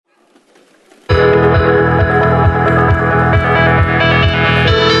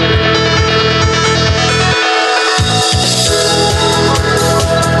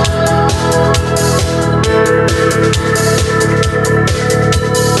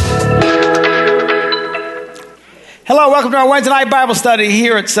Hello, welcome to our Wednesday night Bible study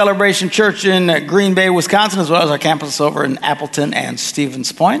here at Celebration Church in Green Bay, Wisconsin, as well as our campus over in Appleton and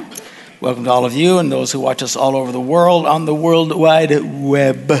Stevens Point. Welcome to all of you and those who watch us all over the world on the World Wide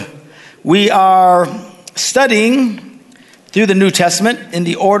Web. We are studying through the New Testament in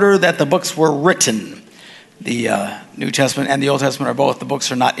the order that the books were written. The New Testament and the Old Testament are both. The books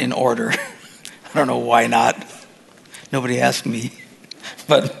are not in order. I don't know why not. Nobody asked me.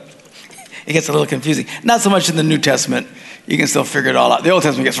 But it gets a little confusing. Not so much in the New Testament. You can still figure it all out. The Old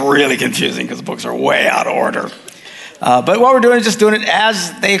Testament gets really confusing because the books are way out of order. But what we're doing is just doing it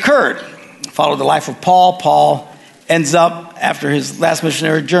as they occurred. Follow the life of Paul. Paul ends up, after his last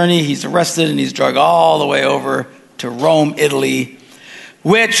missionary journey, he's arrested and he's dragged all the way over to Rome, Italy,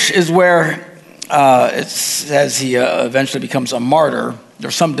 which is where it says he eventually becomes a martyr.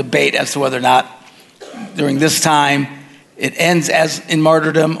 There's some debate as to whether or not during this time it ends as in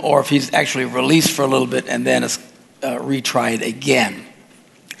martyrdom, or if he's actually released for a little bit and then is retried again.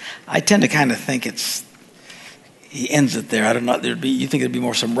 I tend to kind of think he ends it there. I don't know. You think there'd be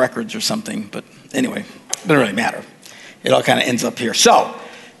more some records or something, but anyway, it doesn't really matter. It all kind of ends up here. So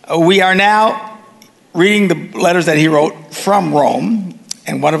we are now reading the letters that he wrote from Rome,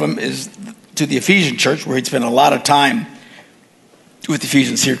 and one of them is to the Ephesian church, where he'd spent a lot of time with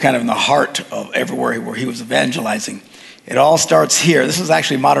Ephesians here, kind of in the heart of everywhere where he was evangelizing. It all starts here. This is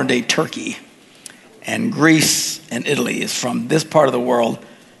actually modern-day Turkey, and Greece and Italy is from this part of the world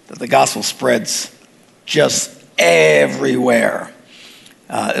that the gospel spreads just everywhere.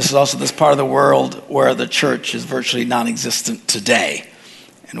 This is also this part of the world where the church is virtually non-existent today,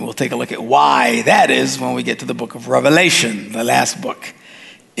 and we'll take a look at why that is when we get to the book of Revelation, the last book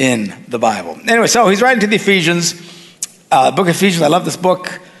in the Bible. Anyway, so he's writing to the Ephesians, book of Ephesians. I love this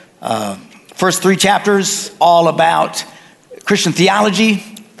book. First 3 chapters, all about Christian theology.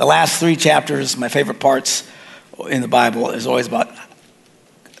 The last 3 chapters, my favorite parts in the Bible, is always about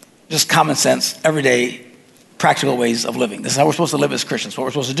just common sense, everyday, practical ways of living. This is how we're supposed to live as Christians, what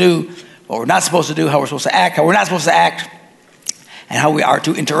we're supposed to do, what we're not supposed to do, how we're supposed to act, how we're not supposed to act, and how we are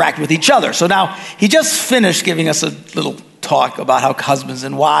to interact with each other. So now, he just finished giving us a little talk about how husbands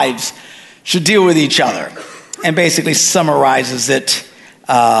and wives should deal with each other, and basically summarizes it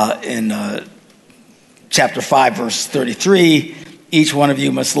in chapter 5, verse 33, each one of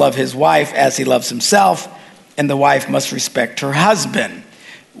you must love his wife as he loves himself, and the wife must respect her husband.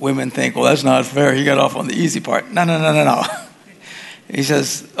 Women think, well, that's not fair. He got off on the easy part. No. He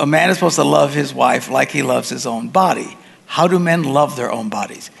says, a man is supposed to love his wife like he loves his own body. How do men love their own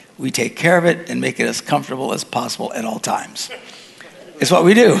bodies? We take care of it and make it as comfortable as possible at all times. It's what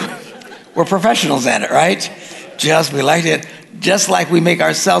we do. We're professionals at it, right? We like it. Just like we make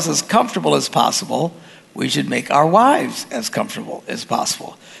ourselves as comfortable as possible, we should make our wives as comfortable as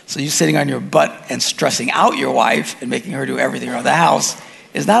possible. So you sitting on your butt and stressing out your wife and making her do everything around the house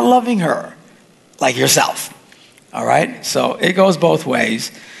is not loving her like yourself. All right? So it goes both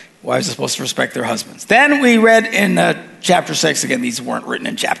ways. Wives are supposed to respect their husbands. Then we read in chapter 6, again, these weren't written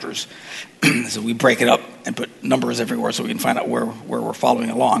in chapters, so we break it up and put numbers everywhere so we can find out where we're following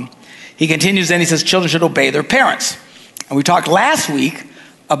along. He continues, then he says, children should obey their parents. And we talked last week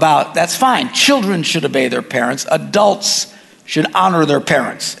about, that's fine, children should obey their parents, adults should honor their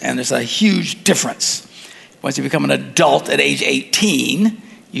parents, and there's a huge difference. Once you become an adult at age 18,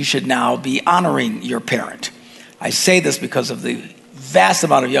 you should now be honoring your parent. I say this because of the vast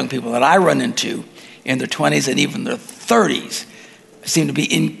amount of young people that I run into in their 20s and even their 30s seem to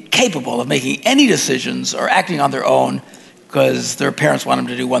be incapable of making any decisions or acting on their own because their parents want them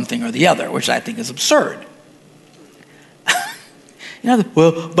to do one thing or the other, which I think is absurd. Well,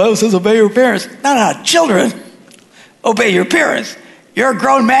 the Bible says obey your parents. No, children, obey your parents. You're a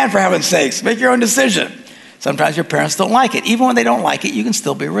grown man, for heaven's sakes. Make your own decision. Sometimes your parents don't like it. Even when they don't like it, you can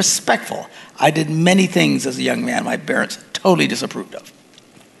still be respectful. I did many things as a young man my parents totally disapproved of.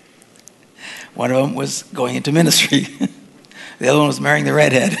 One of them was going into ministry. The other one was marrying the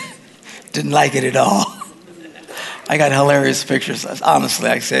redhead. Didn't like it at all. I got hilarious pictures. Honestly,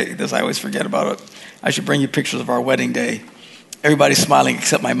 I say this, I always forget about it. I should bring you pictures of our wedding day. Everybody's smiling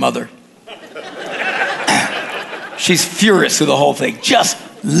except my mother. She's furious through the whole thing, just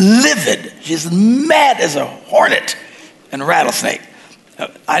livid. She's mad as a hornet and a rattlesnake.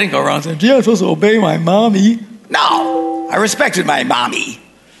 I didn't go around saying, gee, I'm supposed to obey my mommy. No, I respected my mommy.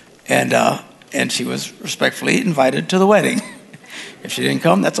 And she was respectfully invited to the wedding. If she didn't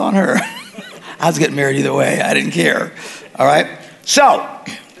come, that's on her. I was getting married either way. I didn't care. All right?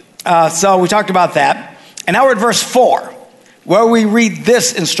 So we talked about that. And now we're at verse 4, where we read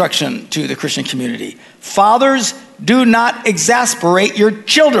this instruction to the Christian community. Fathers, do not exasperate your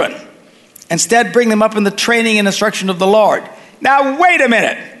children. Instead, bring them up in the training and instruction of the Lord. Now, wait a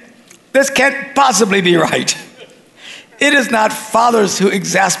minute. This can't possibly be right. It is not fathers who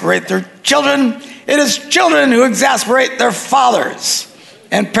exasperate their children. It is children who exasperate their fathers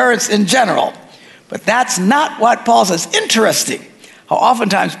and parents in general. But that's not what Paul says. Interesting how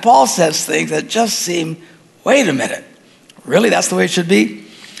oftentimes Paul says things that just seem, wait a minute, really that's the way it should be?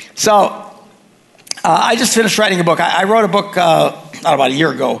 So I just finished writing a book. I wrote a book not about a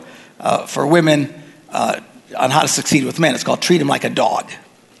year ago for women on how to succeed with men. It's called Treat 'Em Like a Dog.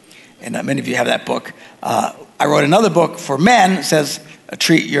 And many of you have that book. I wrote another book for men. It says,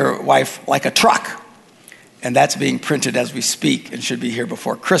 Treat Your Wife Like a Truck. And that's being printed as we speak and should be here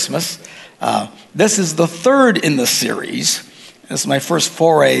before Christmas. This is the third in the series. This is my first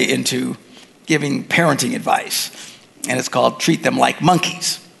foray into giving parenting advice. And it's called Treat Them Like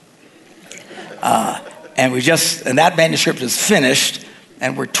Monkeys. And that manuscript is finished.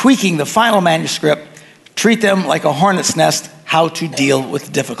 And we're tweaking the final manuscript. Treat them like a hornet's nest, how to deal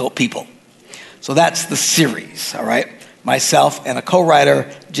with difficult people. So that's the series, all right? Myself and a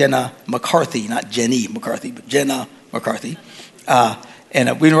co-writer, Jenna McCarthy, not Jenny McCarthy, but Jenna McCarthy. And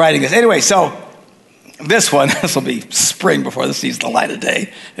we've been writing this. Anyway, so this will be spring before this sees the light of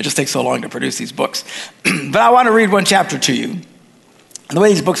day. It just takes so long to produce these books. But I want to read one chapter to you. And the way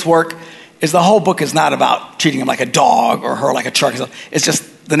these books work is the whole book is not about treating him like a dog or her like a truck. It's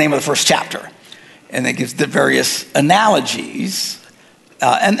just the name of the first chapter. And it gives the various analogies.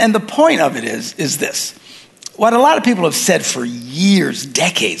 And the point of it is this. What a lot of people have said for years,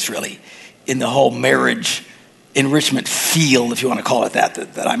 decades really, in the whole marriage enrichment field, if you want to call it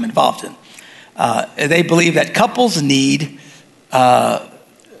that I'm involved in. They believe that couples need,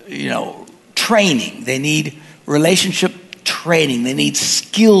 training. They need relationship training. They need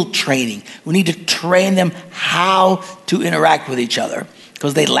skill training. We need to train them how to interact with each other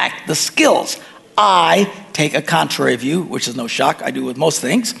because they lack the skills. I take a contrary view, which is no shock. I do with most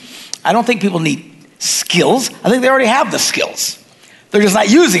things. I don't think people need skills. I think they already have the skills. They're just not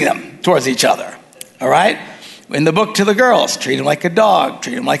using them towards each other. All right? In the book to the girls, treat them like a dog,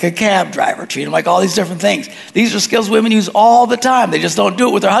 treat them like a cab driver, treat them like all these different things. These are skills women use all the time. They just don't do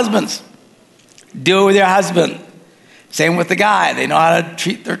it with their husbands. Do it with your husband. Same with the guy. They know how to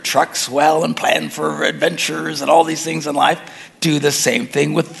treat their trucks well and plan for adventures and all these things in life. Do the same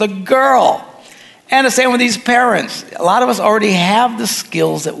thing with the girl. And the same with these parents. A lot of us already have the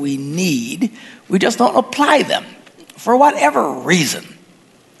skills that we need. We just don't apply them for whatever reason.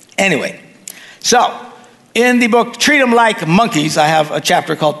 Anyway, so in the book, Treat Them Like Monkeys, I have a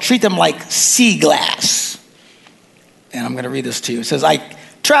chapter called Treat Them Like Sea Glass. And I'm going to read this to you. It says, I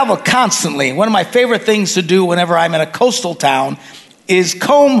travel constantly. One of my favorite things to do whenever I'm in a coastal town is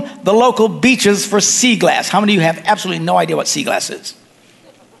comb the local beaches for sea glass. How many of you have absolutely no idea what sea glass is?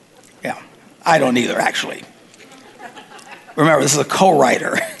 Yeah, I don't either, actually. Remember, this is a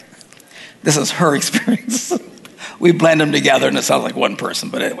co-writer. This is her experience. We blend them together and it sounds like one person,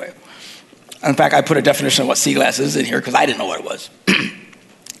 but anyway. In fact, I put a definition of what sea glass is in here because I didn't know what it was.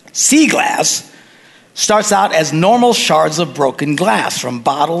 Sea glass starts out as normal shards of broken glass from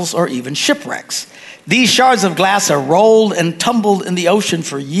bottles or even shipwrecks. These shards of glass are rolled and tumbled in the ocean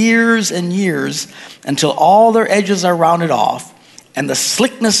for years and years until all their edges are rounded off and the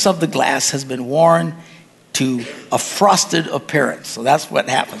slickness of the glass has been worn to a frosted appearance. So that's what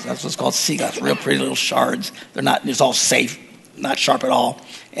happens. That's what's called sea glass. Real pretty little shards. It's all safe, not sharp at all.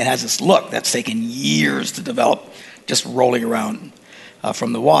 It has this look that's taken years to develop, just rolling around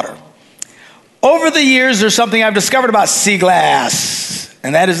from the water. Over the years, there's something I've discovered about sea glass,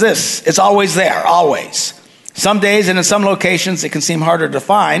 and that is this. It's always there, always. Some days and in some locations, it can seem harder to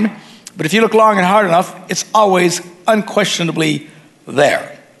find, but if you look long and hard enough, it's always unquestionably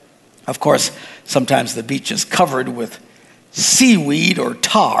there. Of course, sometimes the beach is covered with seaweed or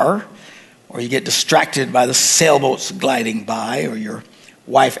tar, or you get distracted by the sailboats gliding by, or your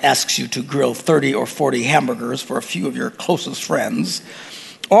wife asks you to grill 30 or 40 hamburgers for a few of your closest friends,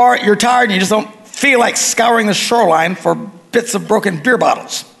 or you're tired and you just don't feel like scouring the shoreline for bits of broken beer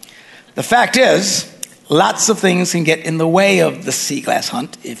bottles. The fact is, lots of things can get in the way of the sea glass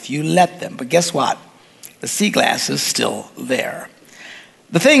hunt if you let them. But guess what? The sea glass is still there.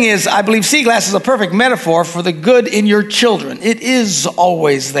 The thing is, I believe sea glass is a perfect metaphor for the good in your children. It is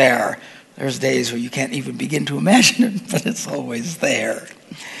always there. There's days where you can't even begin to imagine it, but it's always there.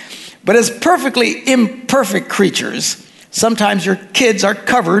 But as perfectly imperfect creatures, sometimes your kids are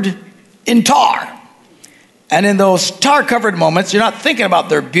covered in tar. And in those tar-covered moments, you're not thinking about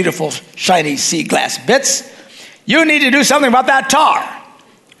their beautiful, shiny sea glass bits. You need to do something about that tar.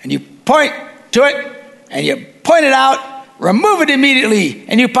 And you point to it, and you point it out remove it immediately,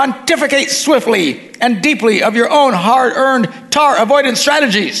 and you pontificate swiftly and deeply of your own hard-earned tar avoidance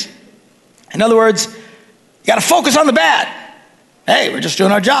strategies. In other words, you got to focus on the bad. Hey, we're just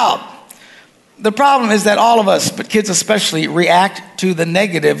doing our job. The problem is that all of us, but kids especially, react to the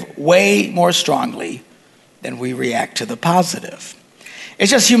negative way more strongly than we react to the positive. It's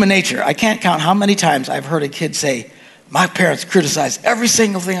just human nature. I can't count how many times I've heard a kid say, my parents criticize every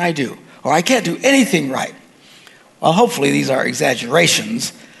single thing I do, or I can't do anything right. Well, hopefully these are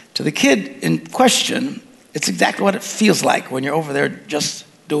exaggerations. To the kid in question, it's exactly what it feels like when you're over there just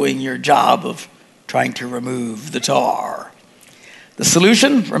doing your job of trying to remove the tar. The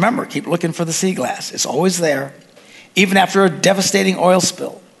solution, remember, keep looking for the sea glass. It's always there, even after a devastating oil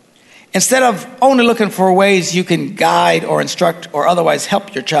spill. Instead of only looking for ways you can guide or instruct or otherwise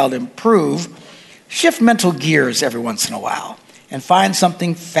help your child improve, shift mental gears every once in a while and find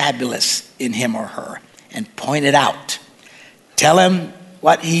something fabulous in him or her and point it out. Tell him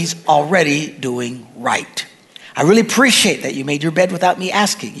what he's already doing right. I really appreciate that you made your bed without me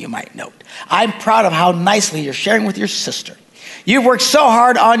asking, you might note. I'm proud of how nicely you're sharing with your sister. You've worked so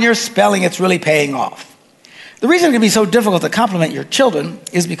hard on your spelling, it's really paying off. The reason it can be so difficult to compliment your children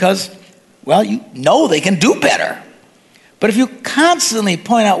is because, well, you know they can do better. But if you constantly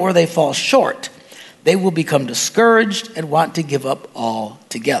point out where they fall short, they will become discouraged and want to give up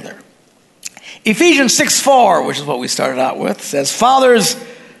altogether. Ephesians 6:4, which is what we started out with, says, fathers,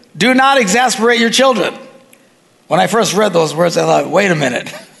 do not exasperate your children. When I first read those words, I thought, wait a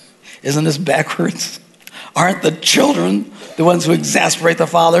minute, isn't this backwards? Aren't the children the ones who exasperate the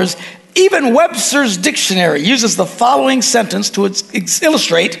fathers? Even Webster's dictionary uses the following sentence to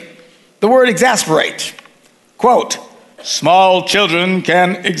illustrate the word exasperate. Quote, small children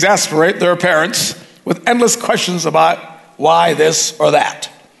can exasperate their parents with endless questions about why this or that.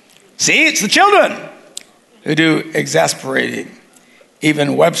 See, it's the children who do exasperating.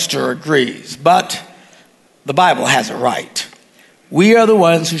 Even Webster agrees, but the Bible has it right. We are the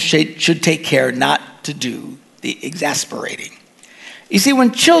ones who should take care not to do the exasperating. You see,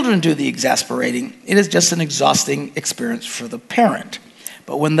 when children do the exasperating, it is just an exhausting experience for the parent.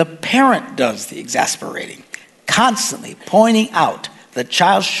 But when the parent does the exasperating, constantly pointing out the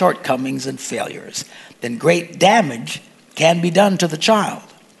child's shortcomings and failures, then great damage can be done to the child.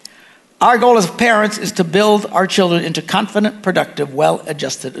 Our goal as parents is to build our children into confident, productive,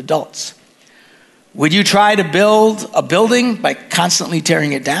 well-adjusted adults. Would you try to build a building by constantly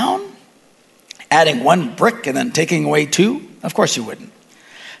tearing it down? Adding one brick and then taking away two? Of course you wouldn't.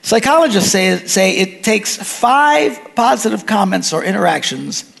 Psychologists say it takes 5 positive comments or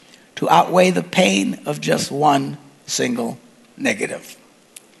interactions to outweigh the pain of just one single negative.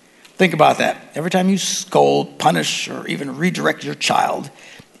 Think about that. Every time you scold, punish, or even redirect your child,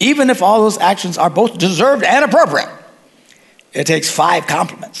 even if all those actions are both deserved and appropriate, it takes 5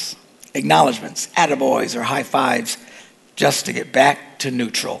 compliments, acknowledgments, attaboys, or high fives just to get back to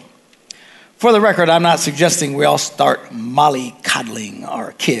neutral. For the record, I'm not suggesting we all start mollycoddling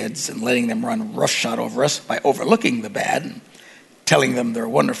our kids and letting them run roughshod over us by overlooking the bad and telling them they're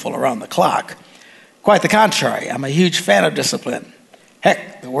wonderful around the clock. Quite the contrary, I'm a huge fan of discipline.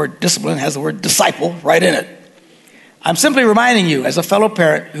 Heck, the word discipline has the word disciple right in it. I'm simply reminding you, as a fellow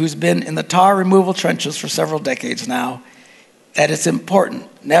parent who's been in the tar removal trenches for several decades now, that it's important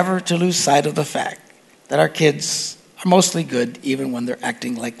never to lose sight of the fact that our kids are mostly good even when they're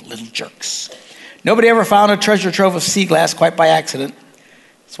acting like little jerks. Nobody ever found a treasure trove of sea glass quite by accident.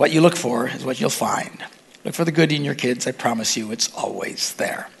 It's what you look for is what you'll find. Look for the good in your kids. I promise you it's always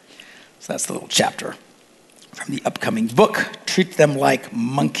there. So that's the little chapter from the upcoming book, Treat Them Like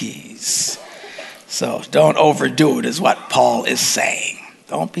Monkeys. So don't overdo it is what Paul is saying.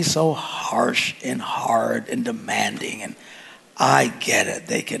 Don't be so harsh and hard and demanding. And I get it.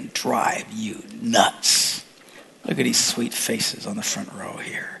 They can drive you nuts. Look at these sweet faces on the front row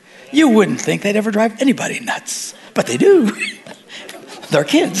here. You wouldn't think they'd ever drive anybody nuts, but they do. They're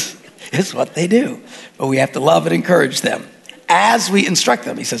kids. It's what they do. But we have to love and encourage them as we instruct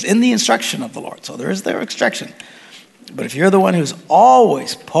them. He says, in the instruction of the Lord. So there is their instruction. But if you're the one who's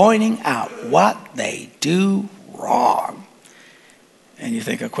always pointing out what they do wrong, and you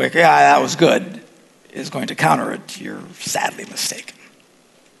think a quick, yeah, that was good, is going to counter it, you're sadly mistaken.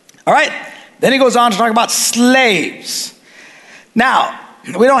 All right. Then he goes on to talk about slaves. Now,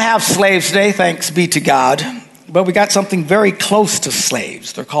 we don't have slaves today, thanks be to God, but we got something very close to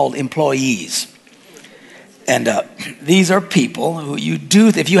slaves. They're called employees. And these are people who you do,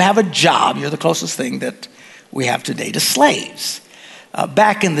 if you have a job, you're the closest thing that we have today to slaves.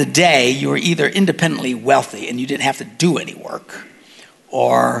 Back in the day, you were either independently wealthy and you didn't have to do any work,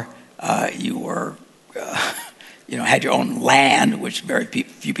 or you had your own land, which very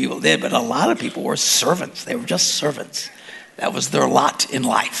few people did, but a lot of people were servants. They were just servants. That was their lot in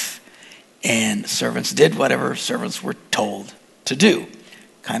life. And servants did whatever servants were told to do,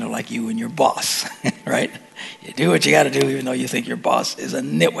 kind of like you and your boss, right? You do what you got to do, even though you think your boss is a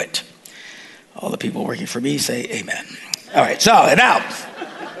nitwit. All the people working for me say amen. All right, so now,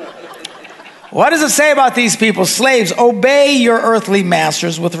 what does it say about these people? Slaves, obey your earthly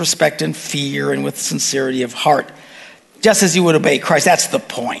masters with respect and fear and with sincerity of heart, just as you would obey Christ. That's the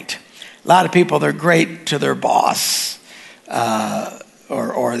point. A lot of people, they're great to their boss,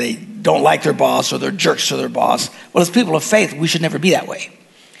 or they don't like their boss, or they're jerks to their boss. Well, as people of faith, we should never be that way.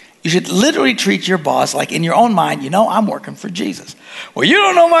 You should literally treat your boss like in your own mind, I'm working for Jesus. Well, you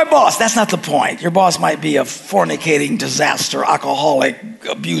don't know my boss. That's not the point. Your boss might be a fornicating disaster, alcoholic,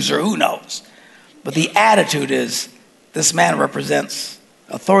 abuser, who knows? But the attitude is, this man represents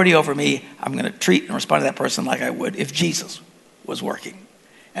authority over me. I'm going to treat and respond to that person like I would if Jesus was working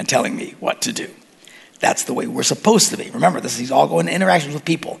and telling me what to do. That's the way we're supposed to be. Remember, these all go into interactions with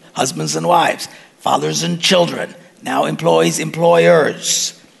people, husbands and wives, fathers and children, now employees,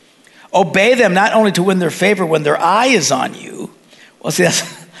 employers. Obey them not only to win their favor when their eye is on you. Well, see, a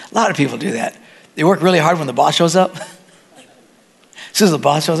lot of people do that. They work really hard when the boss shows up. As soon as the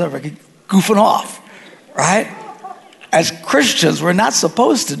boss shows up, they're goofing off, right? As Christians, we're not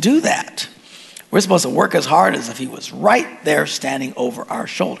supposed to do that. We're supposed to work as hard as if he was right there standing over our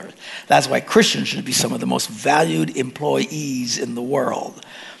shoulders. That's why Christians should be some of the most valued employees in the world.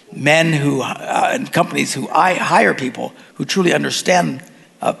 Men who and companies who hire people who truly understand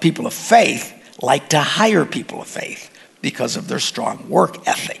people of faith like to hire people of faith because of their strong work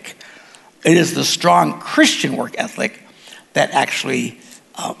ethic. It is the strong Christian work ethic that actually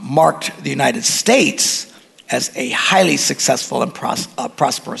marked the United States as a highly successful and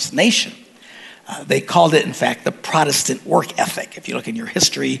prosperous nation. They called it, in fact, the Protestant work ethic. If you look in your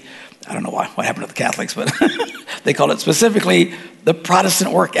history, I don't know what happened to the Catholics, but they called it specifically the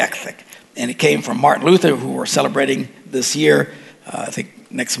Protestant work ethic. And it came from Martin Luther, who we're celebrating this year. I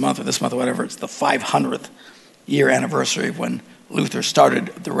think next month or this month or whatever, it's the 500th year anniversary of when Luther started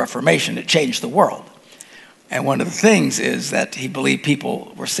the Reformation. It changed the world. And one of the things is that he believed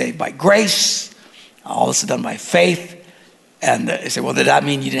people were saved by grace. All this is done by faith. And they say, well, did that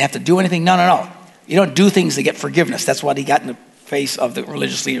mean you didn't have to do anything? No. You don't do things to get forgiveness. That's what he got in the face of the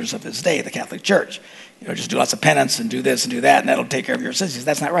religious leaders of his day, the Catholic Church. Just do lots of penance and do this and do that, and that'll take care of your sins. He says,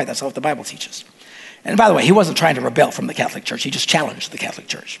 that's not right. That's not what the Bible teaches. And by the way, he wasn't trying to rebel from the Catholic Church. He just challenged the Catholic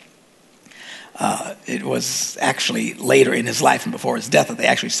Church. It was actually later in his life and before his death that they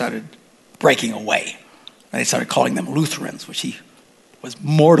actually started breaking away. And they started calling them Lutherans, which he was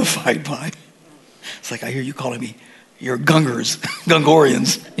mortified by. It's like, I hear you calling me, you're Gungorians.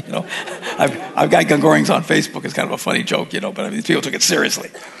 I've got Gungorians on Facebook. It's kind of a funny joke, but these people took it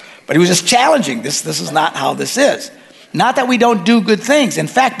seriously. But he was just challenging this. This is not how this is. Not that we don't do good things. In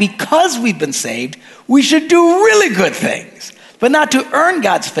fact, because we've been saved, we should do really good things. But not to earn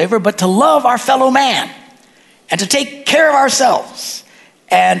God's favor, but to love our fellow man. And to take care of ourselves.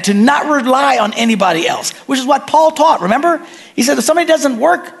 And to not rely on anybody else. Which is what Paul taught, remember? He said, if somebody doesn't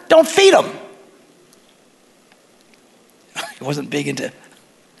work, don't feed them. He wasn't big into,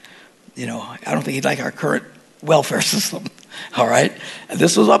 I don't think he'd like our current welfare system. All right? And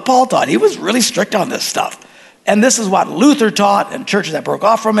this was what Paul taught. He was really strict on this stuff. And this is what Luther taught, and churches that broke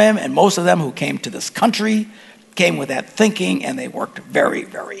off from him, and most of them who came to this country came with that thinking, and they worked very,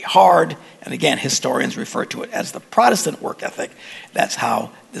 very hard. And again, historians refer to it as the Protestant work ethic. That's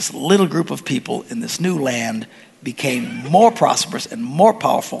how this little group of people in this new land became more prosperous and more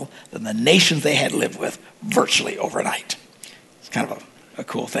powerful than the nations they had lived with virtually overnight. It's kind of a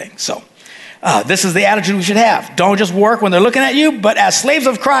cool thing. So this is the attitude we should have. Don't just work when they're looking at you, but as slaves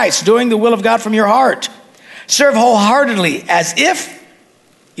of Christ, doing the will of God from your heart. Serve wholeheartedly as if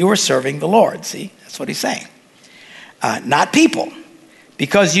you were serving the Lord. See, that's what he's saying. Not people.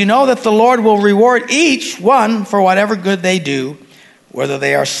 Because you know that the Lord will reward each one for whatever good they do, whether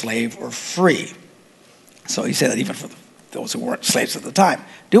they are slave or free. So he said that even for those who weren't slaves at the time.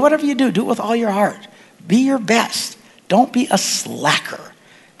 Do whatever you do. Do it with all your heart. Be your best. Don't be a slacker.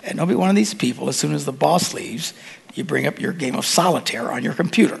 And don't be one of these people, as soon as the boss leaves, you bring up your game of solitaire on your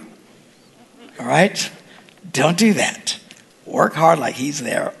computer. All right? Don't do that. Work hard like he's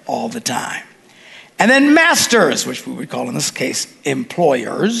there all the time. And then masters, which we would call in this case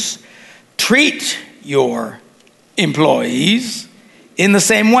employers, treat your employees in the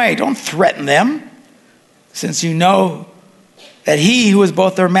same way. Don't threaten them, since you know that he who is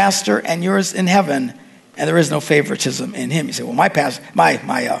both their master and yours in heaven, and there is no favoritism in him. You say, well, my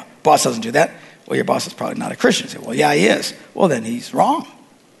boss doesn't do that. Well, your boss is probably not a Christian. You say, well, yeah, he is. Well, then he's wrong.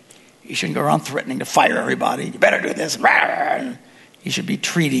 You shouldn't go around threatening to fire everybody. You better do this. You should be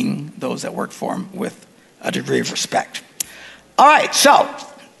treating those that work for him with a degree of respect. All right, so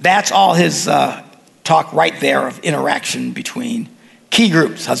that's all his talk right there of interaction between key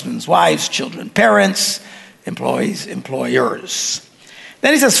groups: husbands, wives, children, parents, employees, employers.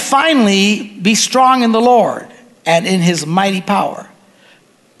 Then he says, finally, be strong in the Lord and in his mighty power.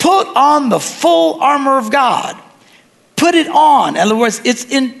 Put on the full armor of God. Put it on. In other words, it's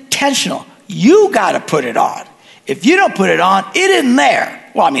intentional. You got to put it on. If you don't put it on, it isn't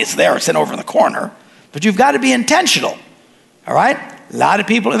there. Well, I mean, it's there. It's in over in the corner. But you've got to be intentional. All right? A lot of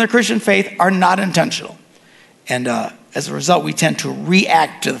people in their Christian faith are not intentional. And as a result, we tend to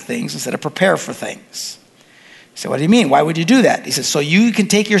react to the things instead of prepare for things. So what do you mean? Why would you do that? He says, so you can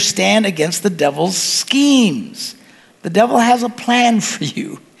take your stand against the devil's schemes. The devil has a plan for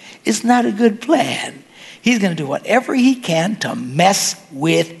you. It's not a good plan. He's going to do whatever he can to mess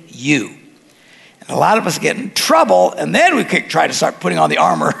with you. And a lot of us get in trouble, and then we try to start putting on the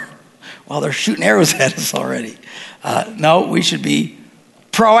armor while they're shooting arrows at us already. No, we should be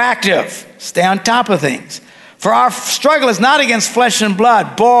proactive. Stay on top of things. For our struggle is not against flesh and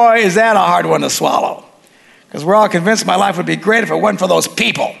blood. Boy, is that a hard one to swallow. Because we're all convinced my life would be great if it wasn't for those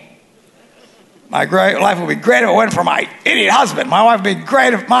people. My life would be great if it wasn't for my idiot husband. My life would be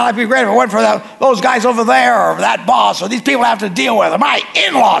great if it wasn't for those guys over there or that boss or these people I have to deal with. Or my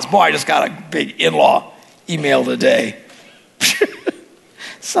in-laws. Boy, I just got a big in-law email today.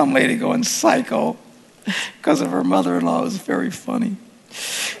 Some lady going psycho because of her mother-in-law. It was very funny.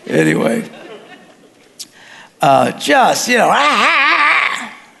 Anyway. It's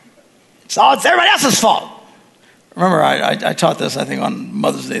everybody else's fault. Remember, I taught this, I think, on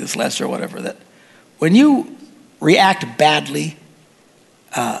Mother's Day this last year or whatever, that when you react badly,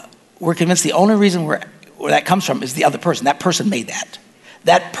 we're convinced the only reason where that comes from is the other person. That person made that.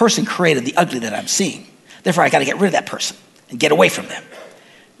 That person created the ugly that I'm seeing. Therefore, I got to get rid of that person and get away from them.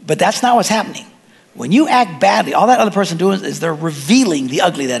 But that's not what's happening. When you act badly, all that other person doing is they're revealing the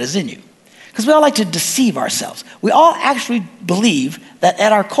ugly that is in you. Because we all like to deceive ourselves. We all actually believe that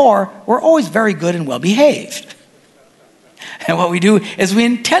at our core, we're always very good and well behaved. And what we do is we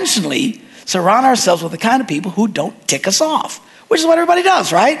intentionally surround ourselves with the kind of people who don't tick us off, which is what everybody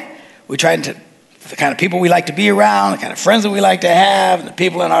does, right? We try to, the kind of people we like to be around, the kind of friends that we like to have, and the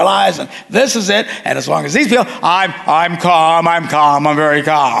people in our lives, and this is it. And as long as these people, I'm calm, I'm very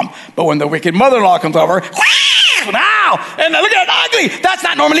calm. But when the wicked mother-in-law comes over, now, and look at that ugly. That's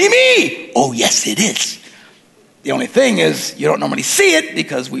not normally me. Oh, yes, it is. The only thing is you don't normally see it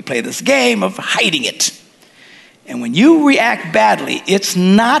because we play this game of hiding it. And when you react badly, it's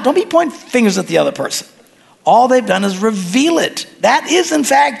not, don't be pointing fingers at the other person. All they've done is reveal it. That is, in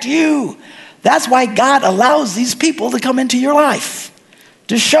fact, you. That's why God allows these people to come into your life,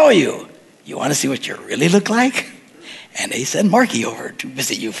 to show you. You want to see what you really look like? And they send Marky over to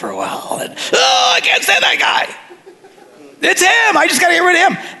visit you for a while. And, I can't stand that guy. It's him. I just got to get rid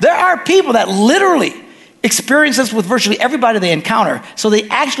of him. There are people that literally experience this with virtually everybody they encounter. So they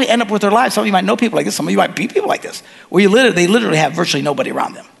actually end up with their lives. Some of you might know people like this. Some of you might be people like this. Where they literally have virtually nobody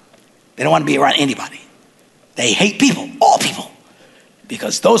around them. They don't want to be around anybody. They hate people, all people.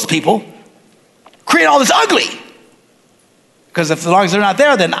 Because those people create all this ugly. Because as long as they're not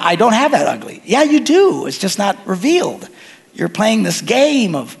there, then I don't have that ugly. Yeah, you do. It's just not revealed. You're playing this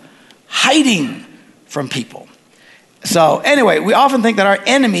game of hiding from people. So anyway, we often think that our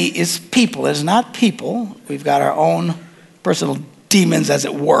enemy is people. It is not people. We've got our own personal demons, as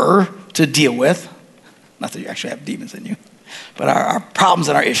it were, to deal with. Not that you actually have demons in you, but our problems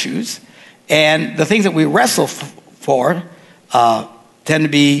and our issues. And the things that we wrestle for tend to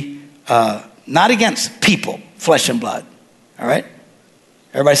be not against people, flesh and blood. All right?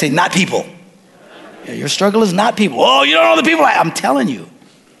 Everybody say, not people. Yeah, your struggle is not people. Oh, you don't know the people. I'm telling you,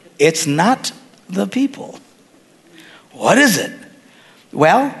 it's not the people. What is it?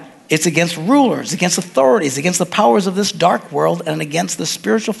 Well, it's against rulers, against authorities, against the powers of this dark world, and against the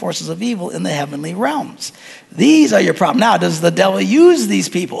spiritual forces of evil in the heavenly realms. These are your problems. Now, does the devil use these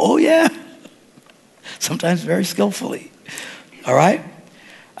people? Oh, yeah. Sometimes very skillfully. All right?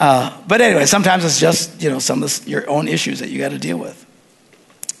 But anyway, sometimes it's just, some of your own issues that you got to deal with,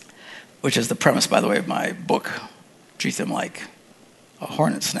 which is the premise, by the way, of my book, Treat Them Like a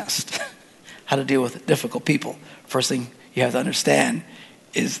Hornet's Nest. How to deal with difficult people. First thing you have to understand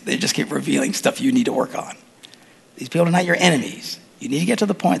is they just keep revealing stuff you need to work on. These people are not your enemies. You need to get to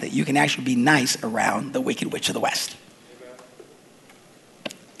the point that you can actually be nice around the wicked witch of the West.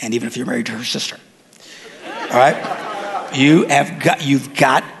 And even if you're married to her sister. All right? You've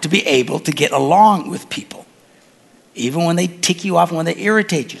got to be able to get along with people, even when they tick you off and when they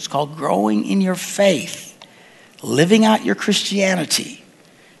irritate you. It's called growing in your faith, living out your Christianity.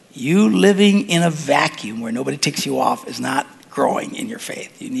 You living in a vacuum where nobody ticks you off is not growing in your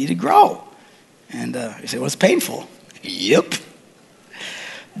faith. You need to grow. And you say, well, it's painful. Yep.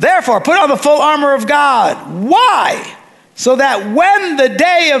 Therefore, put on the full armor of God. Why? So that when the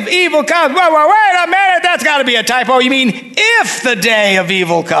day of evil comes, wait a minute, that's got to be a typo. You mean if the day of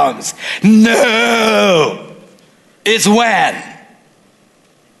evil comes? No, it's when.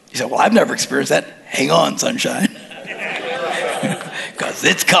 You say, well, I've never experienced that. Hang on, sunshine. Because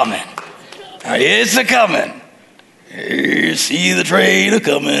it's coming. It's a-coming. You see the train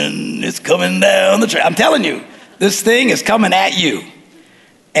a-coming. It's coming down the train. I'm telling you, this thing is coming at you.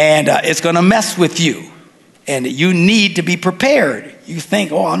 And it's going to mess with you. And you need to be prepared. You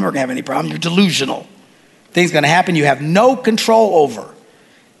think, oh, I'm never going to have any problem. You're delusional. Things going to happen you have no control over.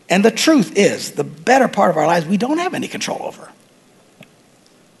 And the truth is, the better part of our lives, we don't have any control over.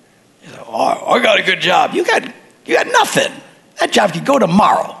 You say, oh, I got a good job. You got nothing. That job could go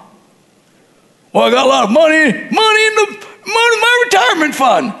tomorrow. Well, I got a lot of money in my retirement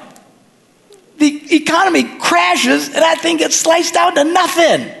fund. The economy crashes, and that thing gets sliced down to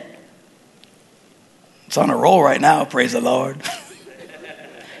nothing. It's on a roll right now, praise the Lord.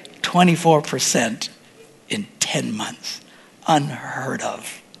 24% in 10 months. Unheard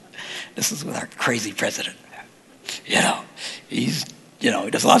of. This is with our crazy president. He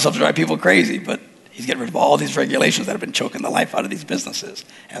does a lot of stuff to drive people crazy, but he's getting rid of all these regulations that have been choking the life out of these businesses.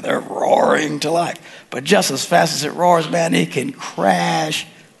 And they're roaring to life. But just as fast as it roars, man, it can crash.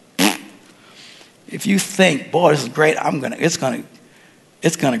 If you think, boy, this is great, it's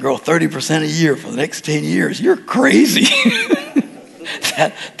going to grow 30% a year for the next 10 years. You're crazy.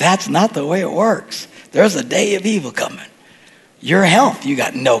 That's not the way it works. There's a day of evil coming. Your health, you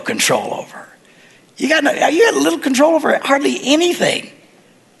got no control over. You got little control over hardly anything.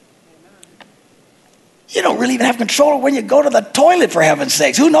 You don't really even have control over when you go to the toilet, for heaven's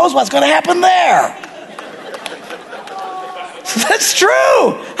sakes. Who knows what's going to happen there? That's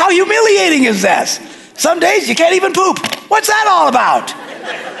true. How humiliating is that? Some days you can't even poop. What's that all about?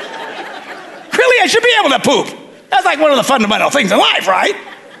 Really, I should be able to poop. That's like one of the fundamental things in life, right?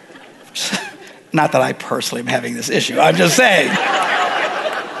 Not that I personally am having this issue. I'm just saying.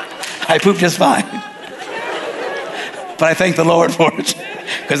 I poop just fine. But I thank the Lord for it.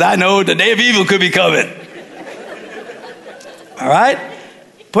 Because I know the day of evil could be coming. All right?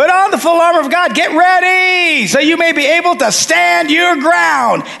 Put on the full armor of God. Get ready so you may be able to stand your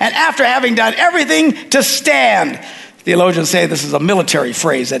ground. And after having done everything, to stand. Theologians say this is a military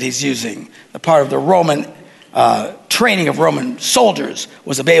phrase that he's using. The part of the Roman training of Roman soldiers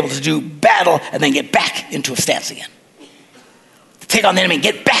was to be able to do battle and then get back into a stance again. To take on the enemy and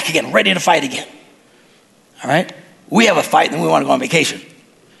get back again, ready to fight again. All right? We have a fight and then we want to go on vacation.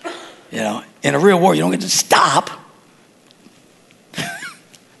 In a real war, you don't get to stop.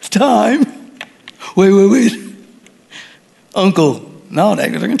 It's time. Wait. Uncle. No, they're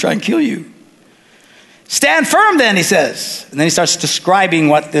going to try and kill you. Stand firm then, he says. And then he starts describing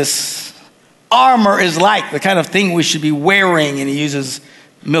what this armor is like, the kind of thing we should be wearing. And he uses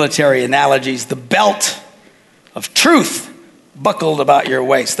military analogies. The belt of truth buckled about your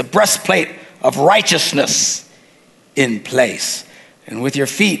waist. The breastplate of righteousness in place. And with your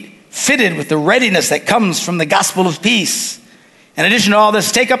feet fitted with the readiness that comes from the gospel of peace. In addition to all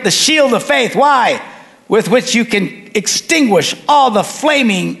this, take up the shield of faith. Why? With which you can extinguish all the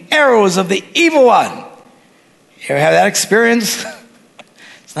flaming arrows of the evil one. You ever have that experience?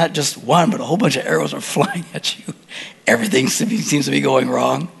 It's not just one, but a whole bunch of arrows are flying at you. Everything seems to be going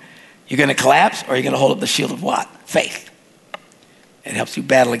wrong. You're going to collapse, or you're going to hold up the shield of what? Faith. It helps you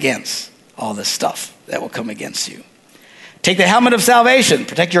battle against all this stuff that will come against you. Take the helmet of salvation.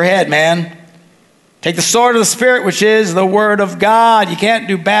 Protect your head, man. Take the sword of the Spirit, which is the Word of God. You can't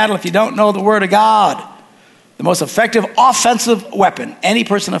do battle if you don't know the Word of God. The most effective offensive weapon any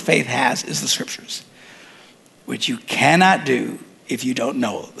person of faith has is the Scriptures, which you cannot do if you don't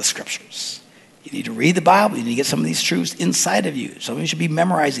know the Scriptures. You need to read the Bible. You need to get some of these truths inside of you. Some of you should be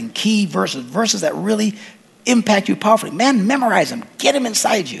memorizing key verses that really impact you powerfully. Man, memorize them. Get them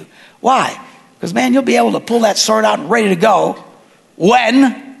inside you. Why? Because, man, you'll be able to pull that sword out and ready to go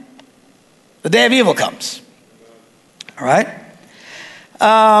when the day of evil comes. All right?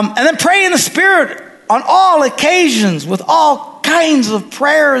 And then pray in the Spirit on all occasions with all kinds of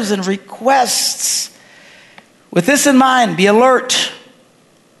prayers and requests. With this in mind, be alert.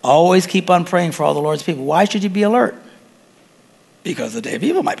 Always keep on praying for all the Lord's people. Why should you be alert? Because the day of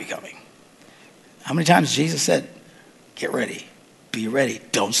evil might be coming. How many times Jesus said, get ready. Be ready.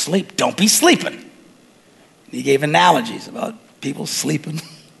 Don't sleep. Don't be sleeping. He gave analogies about people sleeping,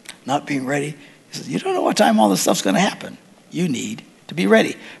 not being ready. He says, you don't know what time all this stuff's going to happen. You need to be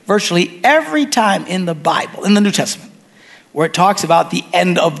ready. Virtually every time in the Bible, in the New Testament, where it talks about the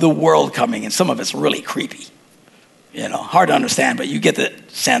end of the world coming, and some of it's really creepy, hard to understand, but you get the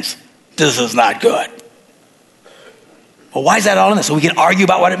sense this is not good. Well, why is that all in this? So we can argue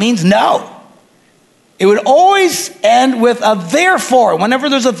about what it means? No. It would always end with a therefore. Whenever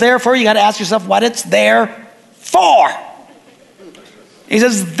there's a therefore, you got to ask yourself what it's there for. He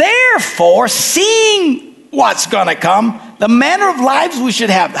says, therefore, seeing what's going to come, the manner of lives we should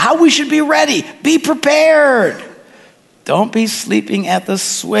have, how we should be ready, be prepared. Don't be sleeping at the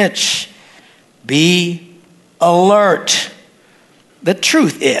switch. Be alert. The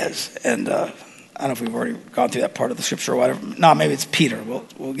truth is, and I don't know if we've already gone through that part of the scripture or whatever. No, maybe it's Peter.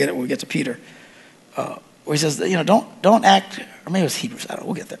 We'll get it when we get to Peter. Where he says, don't act, or maybe it was Hebrews, I don't know,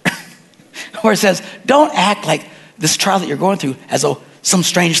 we'll get there. Where it says, don't act like this trial that you're going through as though some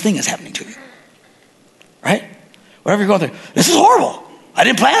strange thing is happening to you. Right? Whatever you're going through, this is horrible. I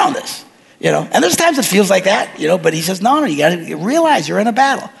didn't plan on this. And there's times it feels like that, but he says, no, you got to realize you're in a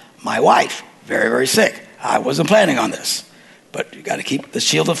battle. My wife, very, very sick. I wasn't planning on this. But you got to keep the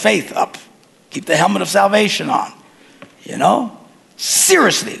shield of faith up. Keep the helmet of salvation on.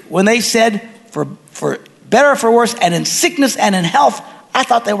 Seriously, when they said for better or for worse, and in sickness and in health, I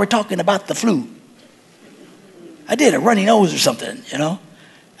thought they were talking about the flu. I did, a runny nose or something, I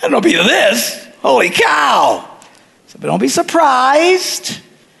don't know, be this. Holy cow. So, but don't be surprised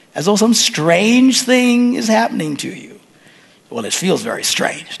as though some strange thing is happening to you. Well, it feels very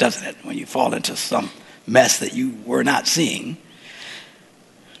strange, doesn't it, when you fall into some mess that you were not seeing.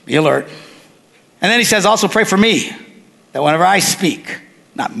 Be alert. And then he says, also pray for me, that whenever I speak,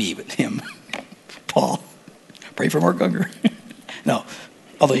 not me, but him, Paul, pray for Mark Gungor. No,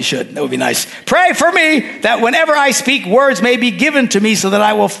 although you should, that would be nice. Pray for me that whenever I speak, words may be given to me so that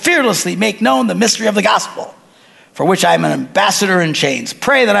I will fearlessly make known the mystery of the gospel, for which I am an ambassador in chains.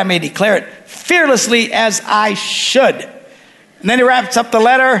 Pray that I may declare it fearlessly as I should. And then he wraps up the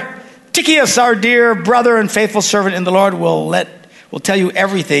letter. Tychicus, our dear brother and faithful servant in the Lord, will tell you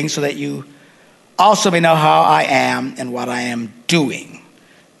everything so that you also may know how I am and what I am doing.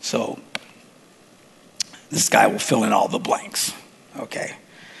 So this guy will fill in all the blanks. Okay.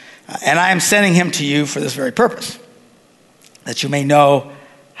 And I am sending him to you for this very purpose, that you may know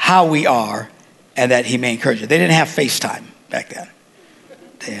how we are and that he may encourage you. They didn't have FaceTime back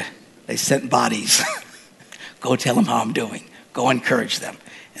then. They sent bodies. Go tell them how I'm doing. Go encourage them.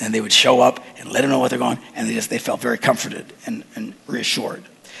 And then they would show up and let them know what they're going, and they felt very comforted and reassured.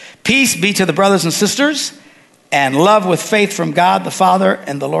 Peace be to the brothers and sisters, and love with faith from God the Father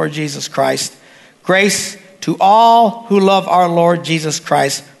and the Lord Jesus Christ. Grace to all who love our Lord Jesus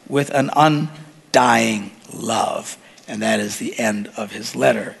Christ with an undying love. And that is the end of his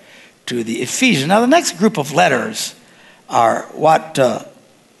letter to the Ephesians. Now, the next group of letters are what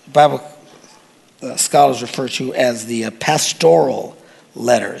Bible scholars refer to as the pastoral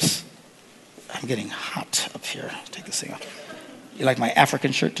letters. I'm getting hot up here. Let's take this thing off. You like my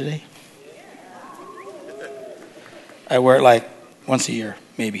African shirt today? I wear it like once a year,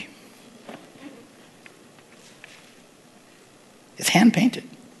 maybe. It's hand painted.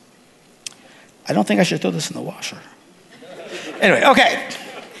 I don't think I should throw this in the washer. Anyway, okay.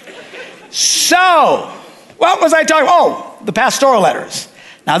 So, what was I talking about? Oh, the pastoral letters.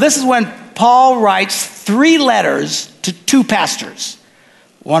 Now, this is when Paul writes 3 letters to 2 pastors.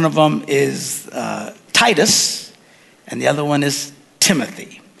 One of them is Titus, and the other one is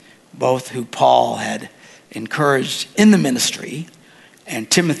Timothy, both who Paul had encouraged in the ministry, and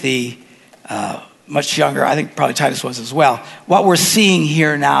Timothy, much younger, I think probably Titus was as well. What we're seeing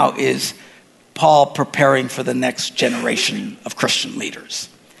here now is Paul preparing for the next generation of Christian leaders,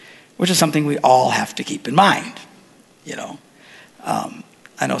 which is something we all have to keep in mind,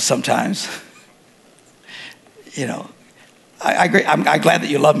 I know sometimes, I agree. I'm glad that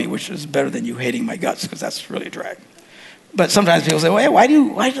you love me, which is better than you hating my guts, because that's really a drag. But sometimes people say, well, hey, why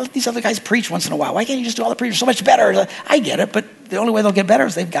do these other guys preach once in a while? Why can't you just do all the preachers so much better? I get it, but the only way they'll get better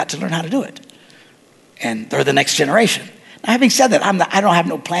is they've got to learn how to do it. And they're the next generation. Now, having said that, I don't have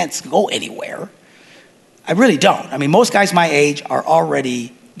no plans to go anywhere. I really don't. I mean, most guys my age are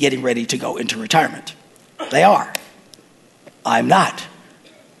already getting ready to go into retirement. They are. I'm not.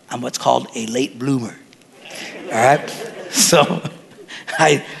 I'm what's called a late bloomer. All right? So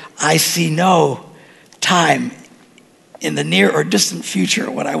I see no time in the near or distant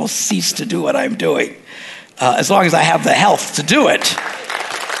future when I will cease to do what I'm doing, as long as I have the health to do it.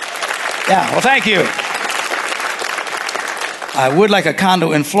 Yeah, well, thank you. I would like a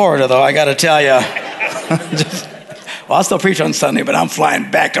condo in Florida, though, I got to tell you. Well, I'll still preach on Sunday, but I'm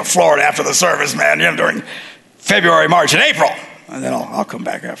flying back to Florida after the service, man, during February, March, and April. And then I'll come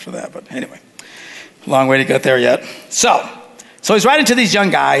back after that. But anyway, long way to get there yet. So he's writing to these young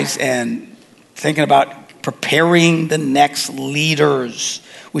guys and thinking about preparing the next leaders.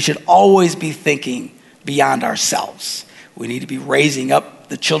 We should always be thinking beyond ourselves. We need to be raising up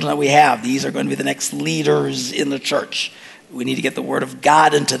the children that we have. These are going to be the next leaders in the church. We need to get the word of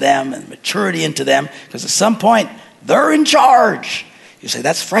God into them and maturity into them, because at some point, they're in charge. You say,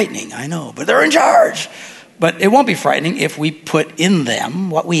 that's frightening, I know, but they're in charge. But it won't be frightening if we put in them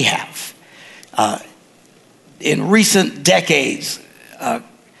what we have. In recent decades,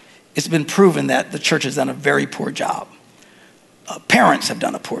 it's been proven that the church has done a very poor job. Parents have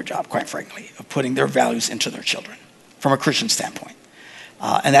done a poor job, quite frankly, of putting their values into their children from a Christian standpoint.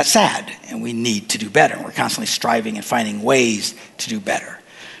 And that's sad, and we need to do better. We're constantly striving and finding ways to do better.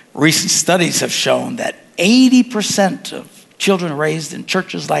 Recent studies have shown that 80% of children raised in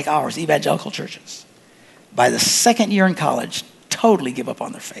churches like ours, evangelical churches, by the second year in college, totally give up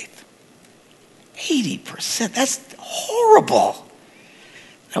on their faith. 80%, that's horrible.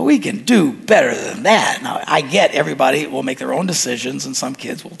 Now, we can do better than that. Now, I get everybody will make their own decisions, and some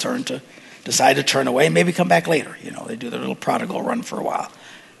kids will decide to turn away and maybe come back later. They do their little prodigal run for a while.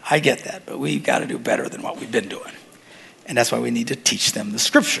 I get that, but we've got to do better than what we've been doing. And that's why we need to teach them the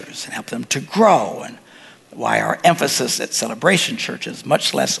scriptures and help them to grow, and why our emphasis at Celebration Church is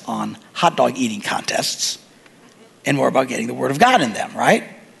much less on hot dog eating contests and more about getting the word of God in them, right?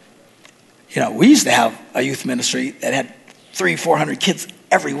 We used to have a youth ministry that had 300-400 kids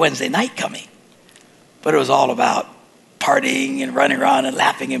every Wednesday night coming. But it was all about partying and running around and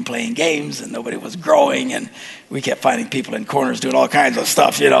laughing and playing games, and nobody was growing, and we kept finding people in corners doing all kinds of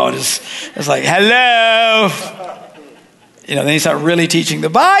stuff, it's like, hello. Then you start really teaching the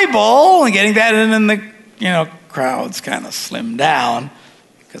Bible and getting that in, and the crowds kind of slim down,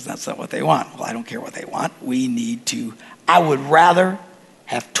 because that's not what they want. Well, I don't care what they want. I would rather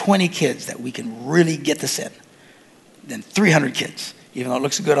have 20 kids that we can really get this in than 300 kids, even though it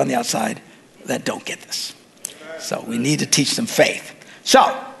looks good on the outside, that don't get this. So we need to teach them faith.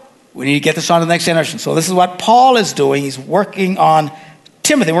 So we need to get this on to the next generation. So this is what Paul is doing. He's working on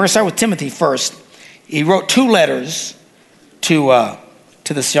Timothy. We're going to start with Timothy first. He wrote 2 letters to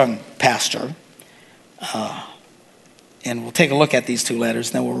this young pastor. And we'll take a look at these 2 letters,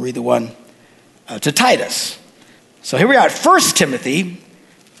 and then we'll read the one to Titus. So here we are at 1 Timothy,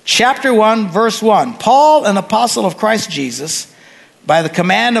 chapter 1, verse 1. Paul, an apostle of Christ Jesus, by the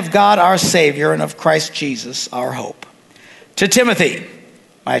command of God our Savior and of Christ Jesus our hope. To Timothy,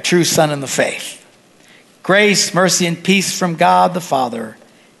 my true son in the faith, grace, mercy, and peace from God the Father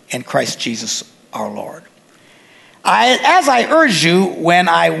and Christ Jesus our Lord. As I urged you when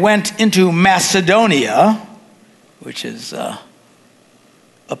I went into Macedonia, which is up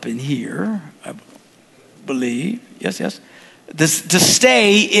in here, I believe, yes, to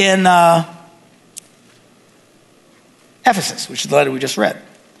stay in Ephesus, which is the letter we just read,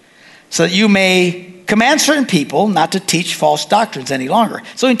 so that you may command certain people not to teach false doctrines any longer.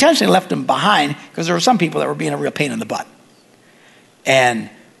 So he intentionally left them behind because there were some people that were being a real pain in the butt.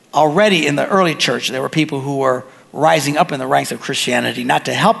 And already in the early church, there were people who were rising up in the ranks of Christianity, not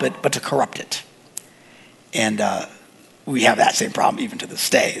to help it, but to corrupt it. And we have that same problem even to this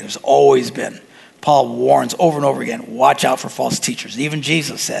day. There's always been. Paul warns over and over again, watch out for false teachers. Even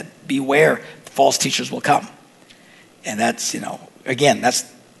Jesus said, beware, false teachers will come. And that's, again, that's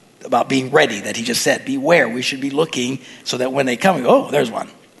about being ready, that he just said, beware. We should be looking so that when they come, we go, oh, there's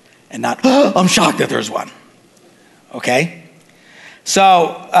one. And not, oh, I'm shocked that there's one. Okay?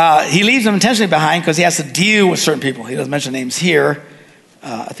 So he leaves them intentionally behind because he has to deal with certain people. He doesn't mention names here.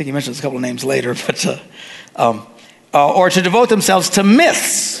 I think he mentions a couple of names later. Or to devote themselves to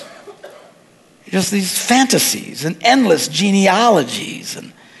myths. Just these fantasies and endless genealogies.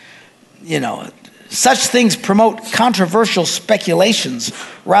 And, such things promote controversial speculations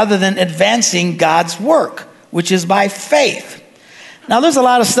rather than advancing God's work, which is by faith. Now, there's a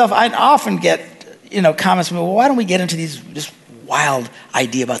lot of stuff. I often get, comments from me, well, why don't we get into this wild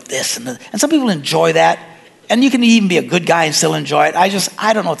idea about this? And some people enjoy that. And you can even be a good guy and still enjoy it. I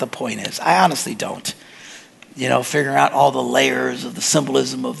don't know what the point is. I honestly don't. Figuring out all the layers of the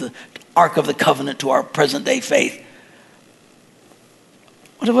symbolism of the Ark of the Covenant to our present day faith.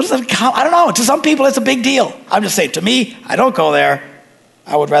 What does that count? I don't know. To some people, it's a big deal. I'm just saying, to me, I don't go there.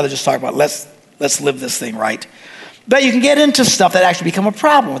 I would rather just talk about let's live this thing right. But you can get into stuff that actually become a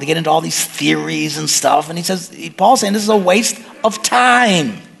problem. They get into all these theories and stuff. And Paul's saying this is a waste of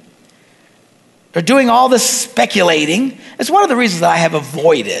time. They're doing all this speculating. It's one of the reasons that I have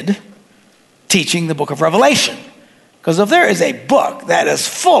avoided teaching the book of Revelation. Because if there is a book that is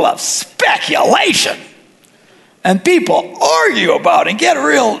full of speculation and people argue about and get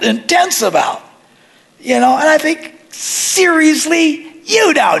real intense about, and I think, seriously,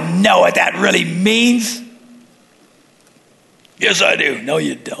 you don't know what that really means. Yes, I do. No,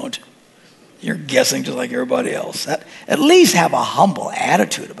 you don't. You're guessing just like everybody else. At least have a humble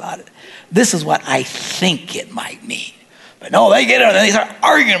attitude about it. This is what I think it might mean. But no, they get it and they start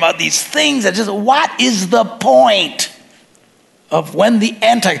arguing about these things. That just, what is the point of when the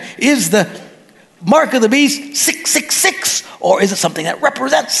is the mark of the beast 666, or is it something that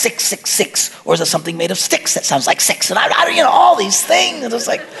represents 666, or is it something made of sticks that sounds like six? And I all these things. And it's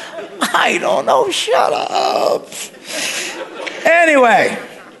like, I don't know. Shut up. Anyway,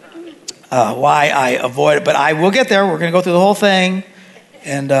 why I avoid it, but I will get there. We're going to go through the whole thing,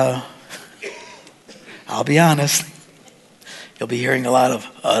 and I'll be honest. You'll be hearing a lot of,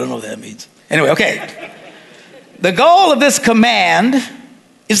 I don't know what that means. Anyway, okay. The goal of this command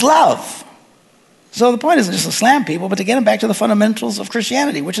is love. So the point isn't just to slam people, but to get them back to the fundamentals of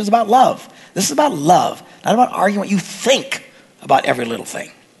Christianity, which is about love. This is about love, not about arguing what you think about every little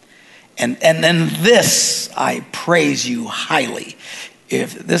thing. And then this, I praise you highly.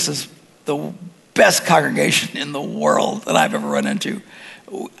 If this is the best congregation in the world that I've ever run into,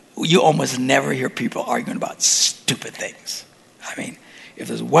 you almost never hear people arguing about stupid things. I mean, if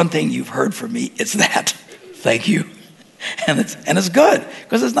there's one thing you've heard from me, it's that. Thank you. And it's good,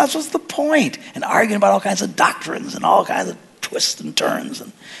 because it's not just the point. And arguing about all kinds of doctrines and all kinds of twists and turns.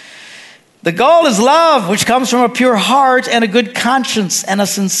 And the goal is love, which comes from a pure heart and a good conscience and a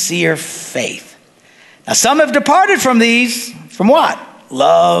sincere faith. Now, some have departed from these. From what?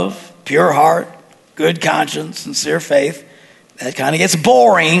 Love, pure heart, good conscience, sincere faith. That kind of gets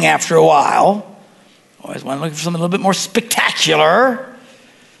boring after a while. Always want to look for something a little bit more spectacular.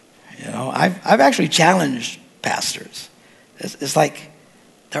 I've actually challenged pastors. It's like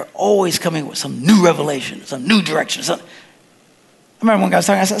they're always coming with some new revelation, some new direction. I remember one guy was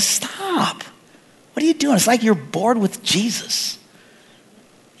talking, I said, stop. What are you doing? It's like you're bored with Jesus.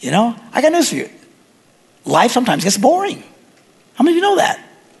 I got news for you. Life sometimes gets boring. How many of you know that?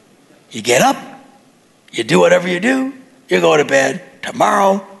 You get up, you do whatever you do, you go to bed.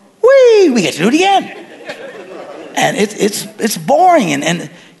 Tomorrow, we get to do it again. And it's boring. And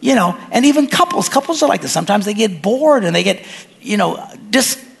even couples are like this. Sometimes they get bored and they get,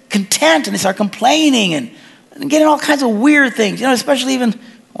 discontent, and they start complaining and getting all kinds of weird things, especially even,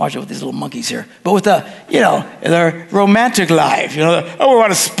 watch it with these little monkeys here, but with their romantic life, we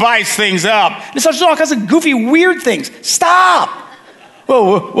want to spice things up. And it starts doing all kinds of goofy, weird things. Stop.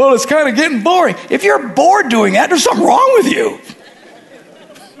 Well, it's kind of getting boring. If you're bored doing that, there's something wrong with you.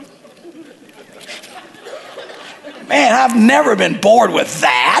 Man, I've never been bored with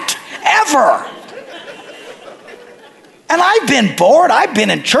that, ever. And I've been bored. I've been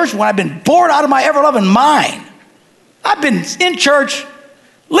in church when I've been bored out of my ever-loving mind. I've been in church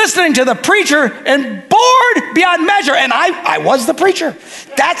listening to the preacher and bored beyond measure. And I was the preacher.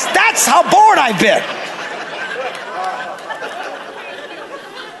 That's how bored I've been.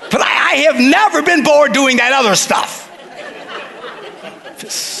 But I have never been bored doing that other stuff.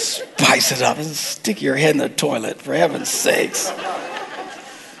 Just spice it up and stick your head in the toilet, for heaven's sakes.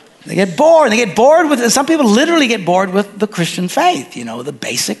 They get bored. With some people literally get bored with the Christian faith, the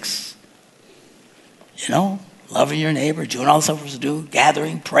basics. Loving your neighbor, doing all the stuff we're supposed to do,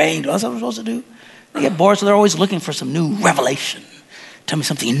 gathering, praying, doing all the stuff we're supposed to do. They get bored, so they're always looking for some new revelation. Tell me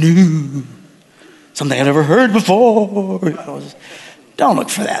something new, something I've never heard before. Don't look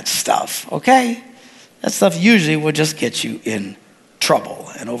for that stuff, okay? That stuff usually will just get you in trouble.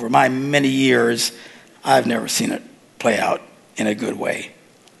 And over my many years, I've never seen it play out in a good way,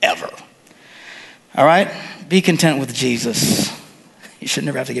 ever. All right? Be content with Jesus. You should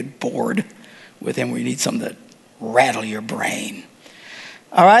never have to get bored with him where you need something to rattle your brain.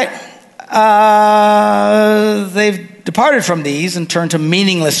 All right? They've departed from these and turned to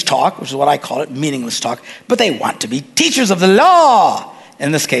meaningless talk, which is what I call it, meaningless talk. But they want to be teachers of the law.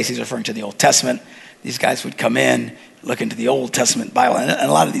 In this case, he's referring to the Old Testament. These guys would come in, look into the Old Testament Bible, and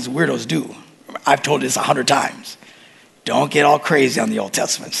a lot of these weirdos do. I've told you this 100 times. Don't get all crazy on the Old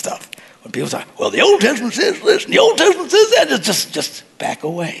Testament stuff. When people say, well, the Old Testament says this, and the Old Testament says that, just back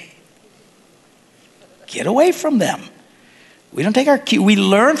away. Get away from them. We don't take our cue. We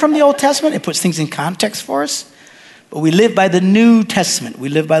learn from the Old Testament. It puts things in context for us. But we live by the New Testament. We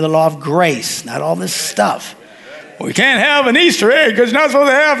live by the law of grace, not all this stuff. well, you can't have an Easter egg because you're not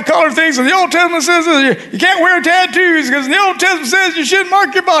supposed to have colored things. And the Old Testament says you can't wear tattoos because the Old Testament says you shouldn't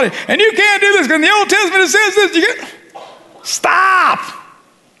mark your body. And you can't do this because the Old Testament says this. You can't. Stop.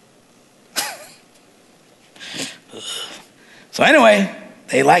 So anyway,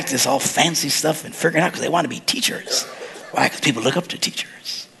 they like this all fancy stuff and figuring out because they want to be teachers. Why? Because people look up to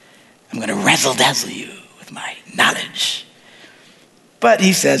teachers. I'm going to razzle-dazzle you with my knowledge. But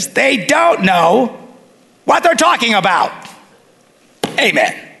he says, they don't know what they're talking about.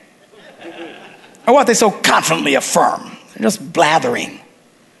 Amen. Or what they so confidently affirm. They're just blathering.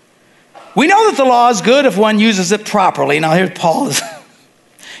 We know that the law is good if one uses it properly. Now here's Paul.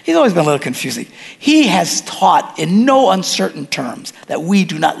 He's always been a little confusing. He has taught in no uncertain terms that we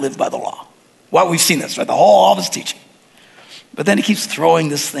do not live by the law. Well, we've seen this, right? All of his teaching. But then he keeps throwing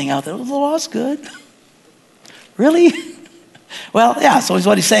this thing out there. Oh, the law's good. Really? Well, yeah, so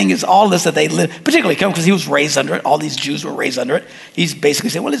what he's saying is all this that they live, particularly because he was raised under it, all these Jews were raised under it. He's basically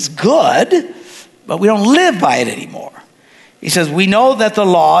saying, well, it's good, but we don't live by it anymore. He says, we know that the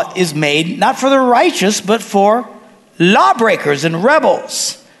law is made not for the righteous, but for lawbreakers and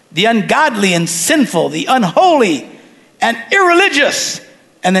rebels, the ungodly and sinful, the unholy and irreligious.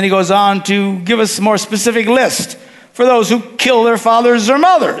 And then he goes on to give us a more specific list for those who kill their fathers or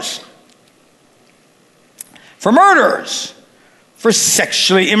mothers, for murderers, for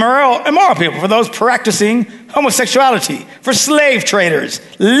sexually immoral people, for those practicing homosexuality, for slave traders,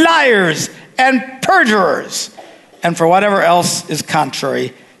 liars, and perjurers, and for whatever else is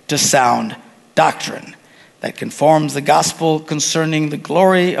contrary to sound doctrine that conforms the gospel concerning the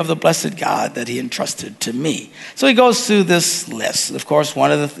glory of the blessed God that he entrusted to me. So he goes through this list. Of course,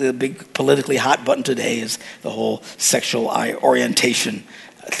 one of the big politically hot button today is the whole sexual orientation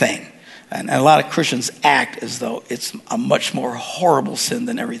thing. And a lot of Christians act as though it's a much more horrible sin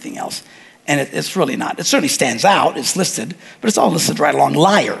than everything else. And it's really not. It certainly stands out. It's listed, but it's all listed right along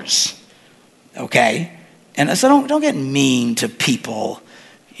liars. Okay? And so don't get mean to people,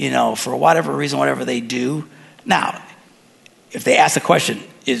 for whatever reason, whatever they do. Now, if they ask the question,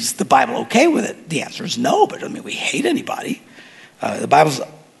 is the Bible okay with it? The answer is no, but I mean, we hate anybody. The Bible's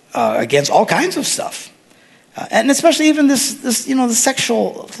against all kinds of stuff. And especially even this, the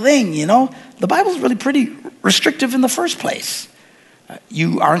sexual thing, the Bible's really pretty restrictive in the first place.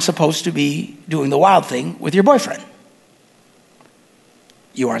 You aren't supposed to be doing the wild thing with your boyfriend.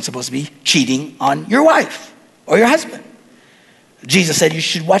 You aren't supposed to be cheating on your wife or your husband. Jesus said you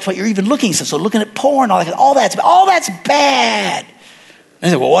should watch what you're even looking at. So looking at porn, all that's bad. And they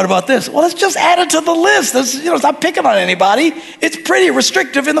said, well, what about this? Well, it's just added to the list. It's not picking on anybody. It's pretty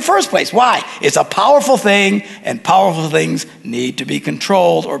restrictive in the first place. Why? It's a powerful thing, and powerful things need to be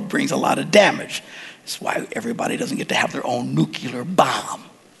controlled or brings a lot of damage. That's why everybody doesn't get to have their own nuclear bomb.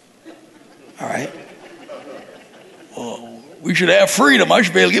 All right? Well, we should have freedom. I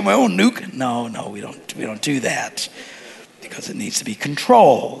should be able to get my own nuke. No, we don't do that because it needs to be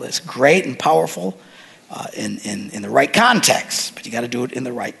controlled. It's great and powerful. In the right context, but you got to do it in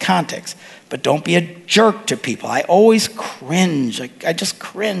the right context. But don't be a jerk to people. I always cringe. I just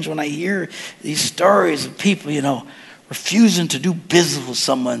cringe when I hear these stories of people, refusing to do business with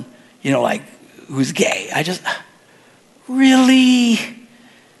someone, like who's gay. I just, really?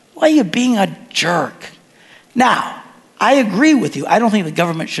 Why are you being a jerk? Now, I agree with you. I don't think the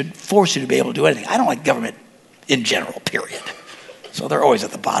government should force you to be able to do anything. I don't like government in general, period. So they're always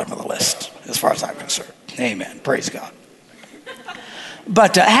at the bottom of the list, as far as I'm concerned. Amen. Praise God.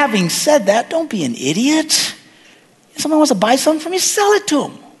 But having said that, don't be an idiot. If someone wants to buy something from you, sell it to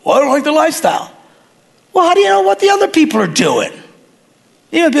them. Well, I don't like the lifestyle. Well, how do you know what the other people are doing?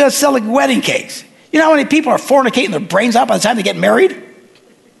 You know, people selling wedding cakes. You know how many people are fornicating their brains out by the time they get married? You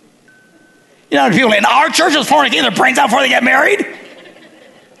know how many people in our church are fornicating their brains out before they get married?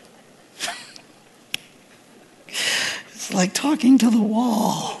 It's like talking to the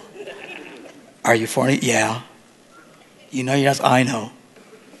wall. Are you fornicating? Yeah. You know, yes, I know.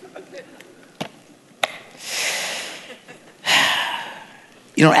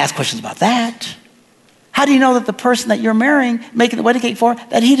 You don't ask questions about that. How do you know that the person that you're marrying, making the wedding cake for,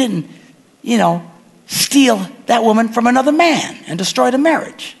 that he didn't, steal that woman from another man and destroy the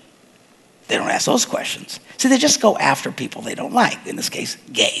marriage? They don't ask those questions. See, they just go after people they don't like, in this case,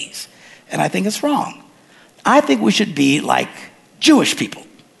 gays. And I think it's wrong. I think we should be like Jewish people.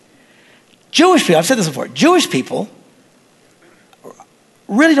 Jewish people, I've said this before, Jewish people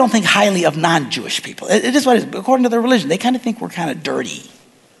really don't think highly of non-Jewish people. It is what it is. According to their religion, they kind of think we're kind of dirty,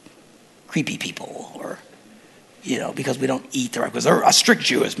 creepy people, or, because we don't eat the right, because they're a strict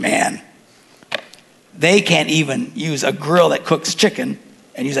Jewish, man. They can't even use a grill that cooks chicken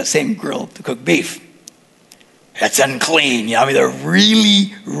and use that same grill to cook beef. That's unclean. They're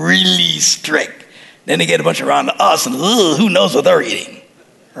really, really strict. Then they get a bunch around us, and who knows what they're eating,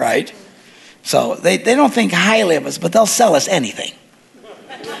 right? So they don't think highly of us, but they'll sell us anything.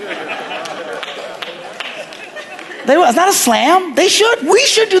 It's not a slam. They should. We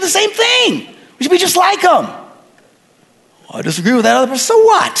should do the same thing. We should be just like them. Well, I disagree with that other person. So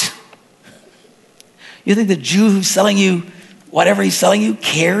what? You think the Jew who's selling you whatever he's selling you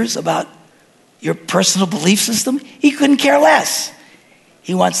cares about your personal belief system? He couldn't care less.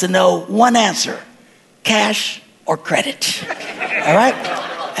 He wants to know one answer: cash or credit. All right?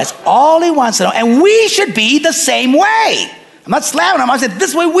 That's all he wants to know. And we should be the same way. I'm not slamming him. I said,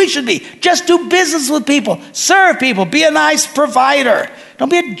 this way we should be. Just do business with people. Serve people. Be a nice provider. Don't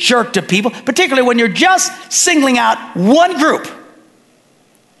be a jerk to people, particularly when you're just singling out one group.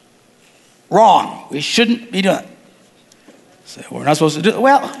 Wrong. We shouldn't be doing it. So we're not supposed to do it.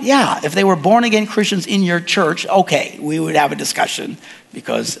 Well, yeah, if they were born-again Christians in your church, okay, we would have a discussion,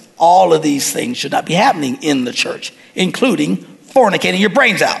 because all of these things should not be happening in the church, including fornicating your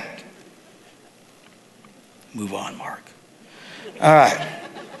brains out. Move on, Mark. All right.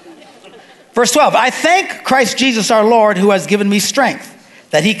 Verse 12, I thank Christ Jesus our Lord, who has given me strength,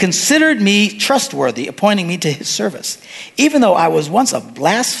 that he considered me trustworthy, appointing me to his service, even though I was once a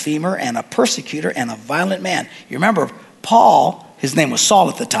blasphemer and a persecutor and a violent man. You remember, Paul, his name was Saul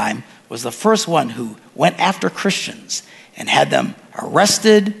at the time, was the first one who went after Christians and had them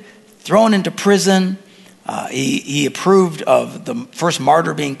arrested, thrown into prison. He approved of the first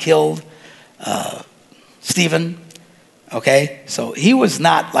martyr being killed, Stephen. Okay, so he was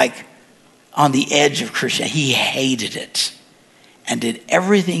not like on the edge of Christianity. He hated it and did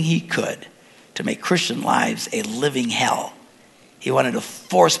everything he could to make Christian lives a living hell. He wanted to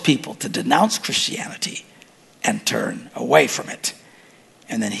force people to denounce Christianity and turn away from it.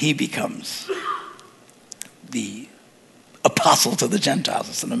 And then he becomes the apostle to the Gentiles.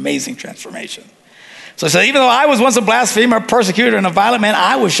 It's an amazing transformation. So he said, even though I was once a blasphemer, a persecutor, and a violent man,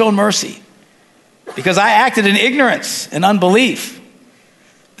 I was shown mercy, because I acted in ignorance and unbelief.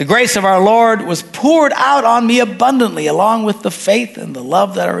 The grace of our Lord was poured out on me abundantly, along with the faith and the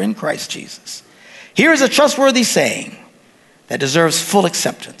love that are in Christ Jesus. Here is a trustworthy saying that deserves full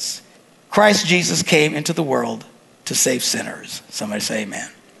acceptance. Christ Jesus came into the world to save sinners. Somebody say amen.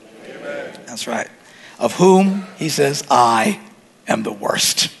 Amen. That's right. Of whom, he says, I am the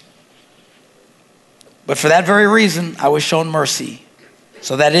worst. But for that very reason, I was shown mercy,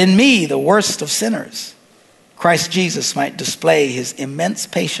 so that in me, the worst of sinners, Christ Jesus might display his immense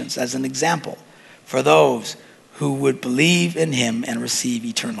patience as an example for those who would believe in him and receive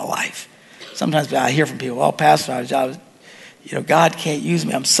eternal life. Sometimes I hear from people, well, Pastor, God can't use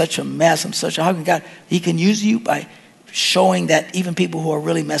me. I'm such a mess. How can God? He can use you by showing that even people who are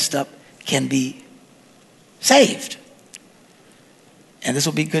really messed up can be saved. And this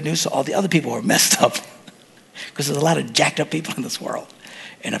will be good news to all the other people who are messed up, because there's a lot of jacked up people in this world.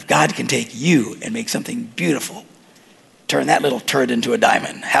 And if God can take you and make something beautiful, turn that little turd into a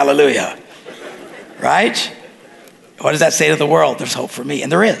diamond. Hallelujah. Right? What does that say to the world? There's hope for me.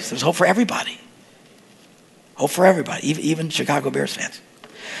 And there is. There's hope for everybody. Hope for everybody, even Chicago Bears fans.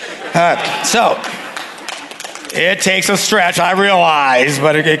 So, it takes a stretch, I realize,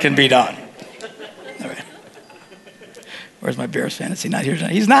 but it can be done. All right. Where's my Bears fan? Is he not here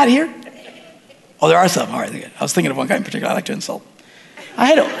tonight? He's not here? Oh, there are some. All right. I was thinking of one guy in particular I like to insult. I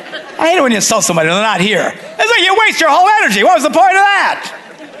hate it when you insult somebody and they're not here. It's like you waste your whole energy. What was the point of that?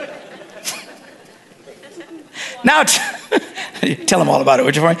 Now, tell them all about it,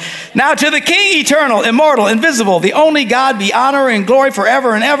 would you? Now to the King, eternal, immortal, invisible, the only God, be honor and glory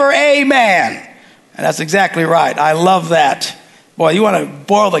forever and ever. Amen. And that's exactly right. I love that. Boy, you want to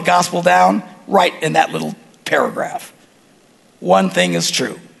boil the gospel down? Right in that little paragraph. One thing is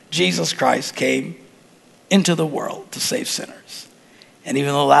true. Jesus Christ came into the world to save sinners. And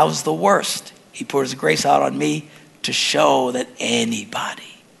even though that was the worst, he poured his grace out on me to show that anybody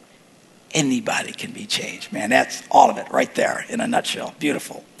can be changed. Man, that's all of it right there in a nutshell.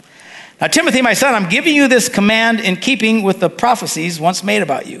 Beautiful. Now, Timothy, my son, I'm giving you this command in keeping with the prophecies once made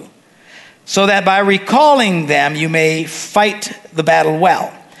about you, so that by recalling them, you may fight the battle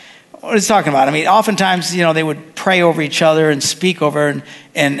well. What is he talking about? I mean, oftentimes, they would pray over each other and speak over,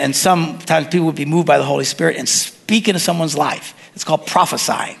 and sometimes people would be moved by the Holy Spirit and speak into someone's life. It's called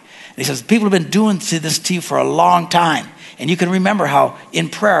prophesying. And he says, people have been doing this to you for a long time. And you can remember how, in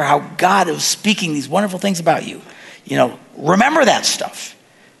prayer, how God is speaking these wonderful things about you. Remember that stuff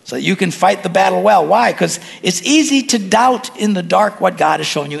so that you can fight the battle well. Why? Because it's easy to doubt in the dark what God has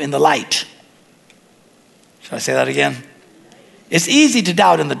shown you in the light. Should I say that again? It's easy to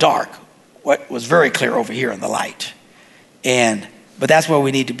doubt in the dark what was very clear over here in the light. But that's where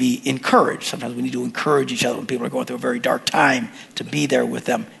we need to be encouraged. Sometimes we need to encourage each other when people are going through a very dark time, to be there with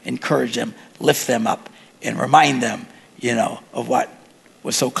them, encourage them, lift them up, and remind them, of what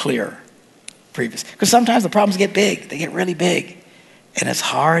was so clear previous. Because sometimes the problems get big. They get really big. And it's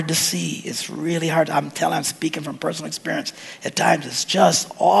hard to see. It's really hard. I'm speaking from personal experience. At times it's just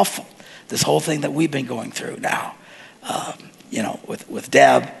awful. This whole thing that we've been going through now, with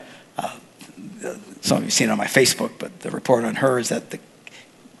Deb. Some of you have seen it on my Facebook, but the report on her is that the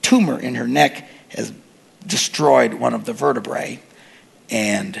tumor in her neck has destroyed one of the vertebrae,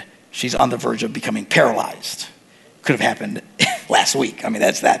 and she's on the verge of becoming paralyzed. Could have happened last week. I mean,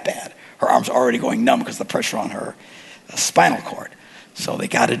 that's that bad. Her arms are already going numb because of the pressure on her spinal cord. So they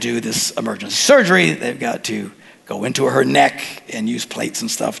got to do this emergency surgery. They've got to go into her neck and use plates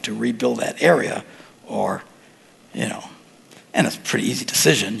and stuff to rebuild that area, or, and it's a pretty easy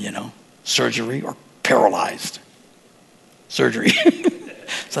decision, surgery or paralyzed. Surgery.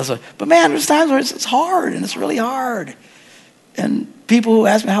 But man, there's times where it's hard, and it's really hard. And people who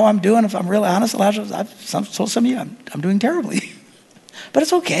ask me how I'm doing, if I'm really honest, I've told some of you I'm doing terribly. But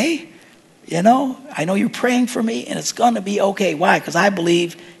it's okay. I know you're praying for me, and it's going to be okay. Why? Because I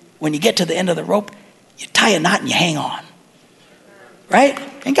believe when you get to the end of the rope, you tie a knot and you hang on. Right?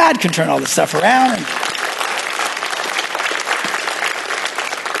 And God can turn all this stuff around. And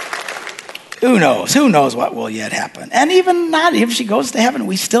who knows? Who knows what will yet happen? And even if she goes to heaven,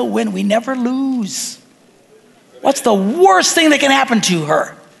 we still win. We never lose. What's the worst thing that can happen to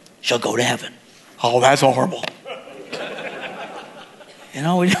her? She'll go to heaven. Oh, that's horrible.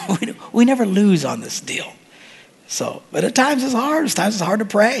 We never lose on this deal. So, but at times it's hard. At times it's hard to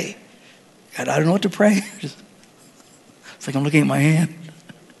pray. God, I don't know what to pray. It's like I'm looking at my hand.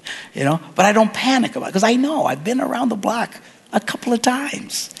 But I don't panic about it because I know I've been around the block a couple of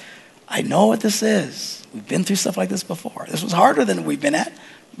times. I know what this is. We've been through stuff like this before. This was harder than we've been at,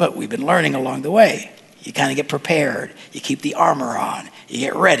 but we've been learning along the way. You kind of get prepared. You keep the armor on. You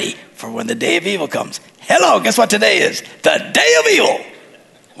get ready for when the day of evil comes. Hello, guess what today is? The day of evil.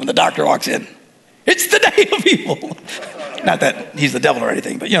 When the doctor walks in, it's the day of evil. Not that he's the devil or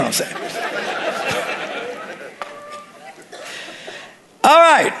anything, but you know what I'm saying. All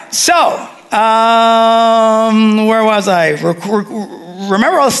right, so where was I?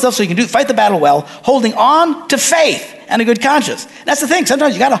 Remember all this stuff so you can fight the battle well, holding on to faith and a good conscience. That's the thing.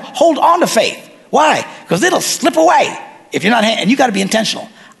 Sometimes you got to hold on to faith. Why? Because it'll slip away if you're not, and you got to be intentional.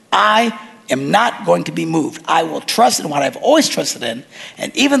 I am not going to be moved. I will trust in what I've always trusted in,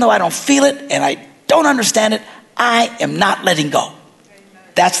 and even though I don't feel it and I don't understand it, I am not letting go.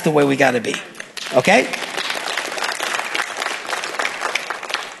 That's the way we got to be. Okay?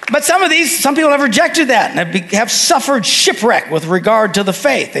 But some people have rejected that and have suffered shipwreck with regard to the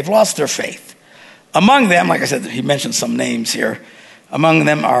faith. They've lost their faith. Among them, like I said, he mentioned some names here. Among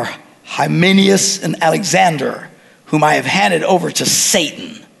them are Hymenaeus and Alexander, whom I have handed over to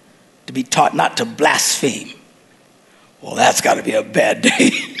Satan to be taught not to blaspheme. Well, that's got to be a bad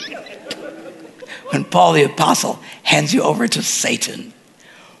day. When Paul the Apostle hands you over to Satan.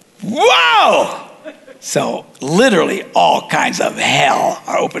 Wow! So literally all kinds of hell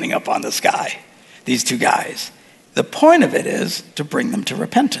are opening up on this guy, these two guys. The point of it is to bring them to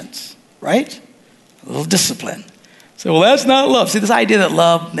repentance, right? A little discipline. So, well, that's not love. See, this idea that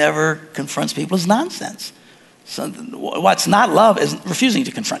love never confronts people is nonsense. So what's not love is refusing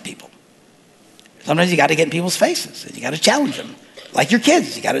to confront people. Sometimes you got to get in people's faces and you got to challenge them. Like your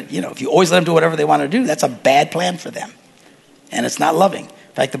kids, you got to, if you always let them do whatever they want to do, that's a bad plan for them. And it's not loving.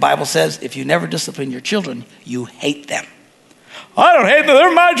 In fact, the Bible says if you never discipline your children, you hate them. I don't hate them,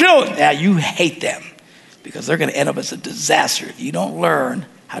 they're my children. Yeah, you hate them because they're going to end up as a disaster if you don't learn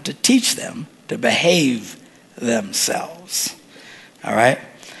how to teach them to behave themselves. All right,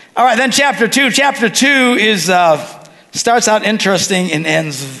 then chapter 2. Chapter 2 is starts out interesting and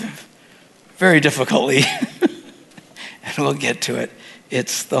ends very difficultly. And we'll get to it.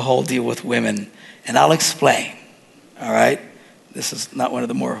 It's the whole deal with women. And I'll explain. All right? This is not one of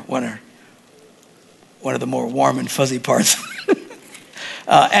the more warm and fuzzy parts.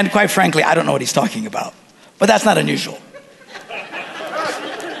 And quite frankly, I don't know what he's talking about. But that's not unusual.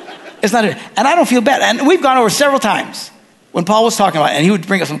 It's not, and I don't feel bad. And we've gone over several times when Paul was talking about it, and he would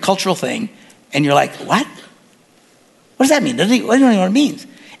bring up some cultural thing, and you're like, what? What does that mean? I don't know what it means.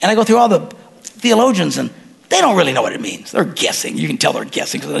 And I go through all the theologians, and they don't really know what it means. They're guessing. You can tell they're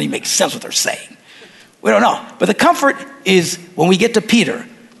guessing because it doesn't even make sense what they're saying. We don't know. But the comfort is when we get to Peter.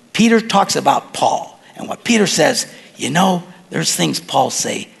 Peter talks about Paul. And what Peter says, there's things Paul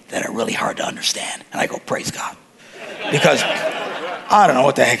say that are really hard to understand. And I go, praise God. Because I don't know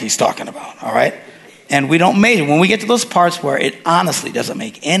what the heck he's talking about, all right? And we don't major. When we get to those parts where it honestly doesn't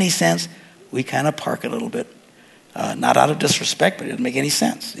make any sense, we kind of park a little bit. Not out of disrespect, but it doesn't make any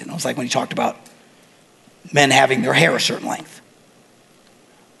sense. You know, it's like when he talked about men having their hair a certain length.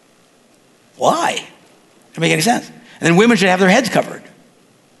 Why? It doesn't make any sense. And then women should have their heads covered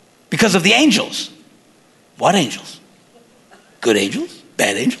because of the angels. What angels? Good angels?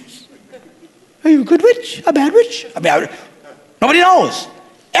 Bad angels? Are you a good witch? A bad witch? Nobody knows.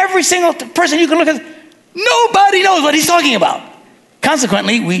 Every single person you can look at, nobody knows what he's talking about.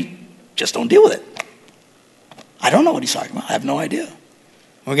 Consequently, we just don't deal with it. I don't know what he's talking about. I have no idea.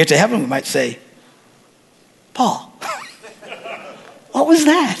 When we get to heaven, we might say, Paul, what was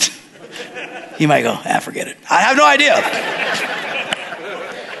that? He might go, forget it. I have no idea.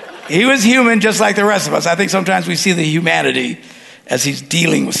 He was human just like the rest of us. I think sometimes we see the humanity as he's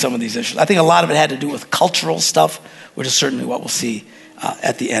dealing with some of these issues. I think a lot of it had to do with cultural stuff, which is certainly what we'll see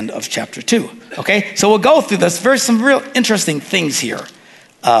at the end of chapter 2. Okay, so we'll go through this. There's some real interesting things here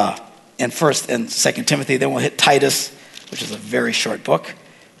in 1st and 2nd Timothy. Then we'll hit Titus, which is a very short book,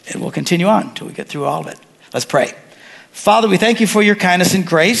 and we'll continue on until we get through all of it. Let's pray. Father, we thank you for your kindness and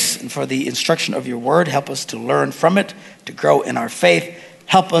grace and for the instruction of your word. Help us to learn from it, to grow in our faith.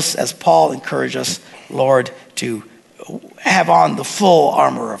 Help us, as Paul encouraged us, Lord, to have on the full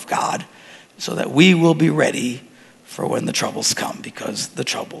armor of God so that we will be ready for when the troubles come, because the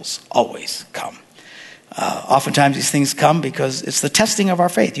troubles always come. Oftentimes these things come because it's the testing of our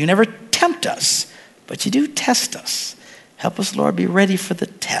faith. You never tempt us, but you do test us. Help us, Lord, be ready for the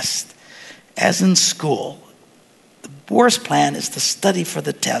test. As in school, the worst plan is to study for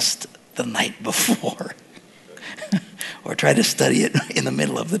the test the night before or try to study it in the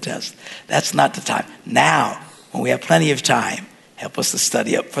middle of the test. That's not the time. Now, when we have plenty of time, help us to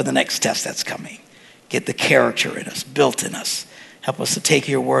study up for the next test that's coming. Get the character in us, built in us. Help us to take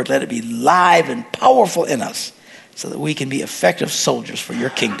your word, let it be live and powerful in us so that we can be effective soldiers for your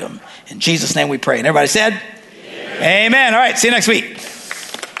kingdom. In Jesus' name we pray. And everybody said, Amen. Amen. All right, see you next week.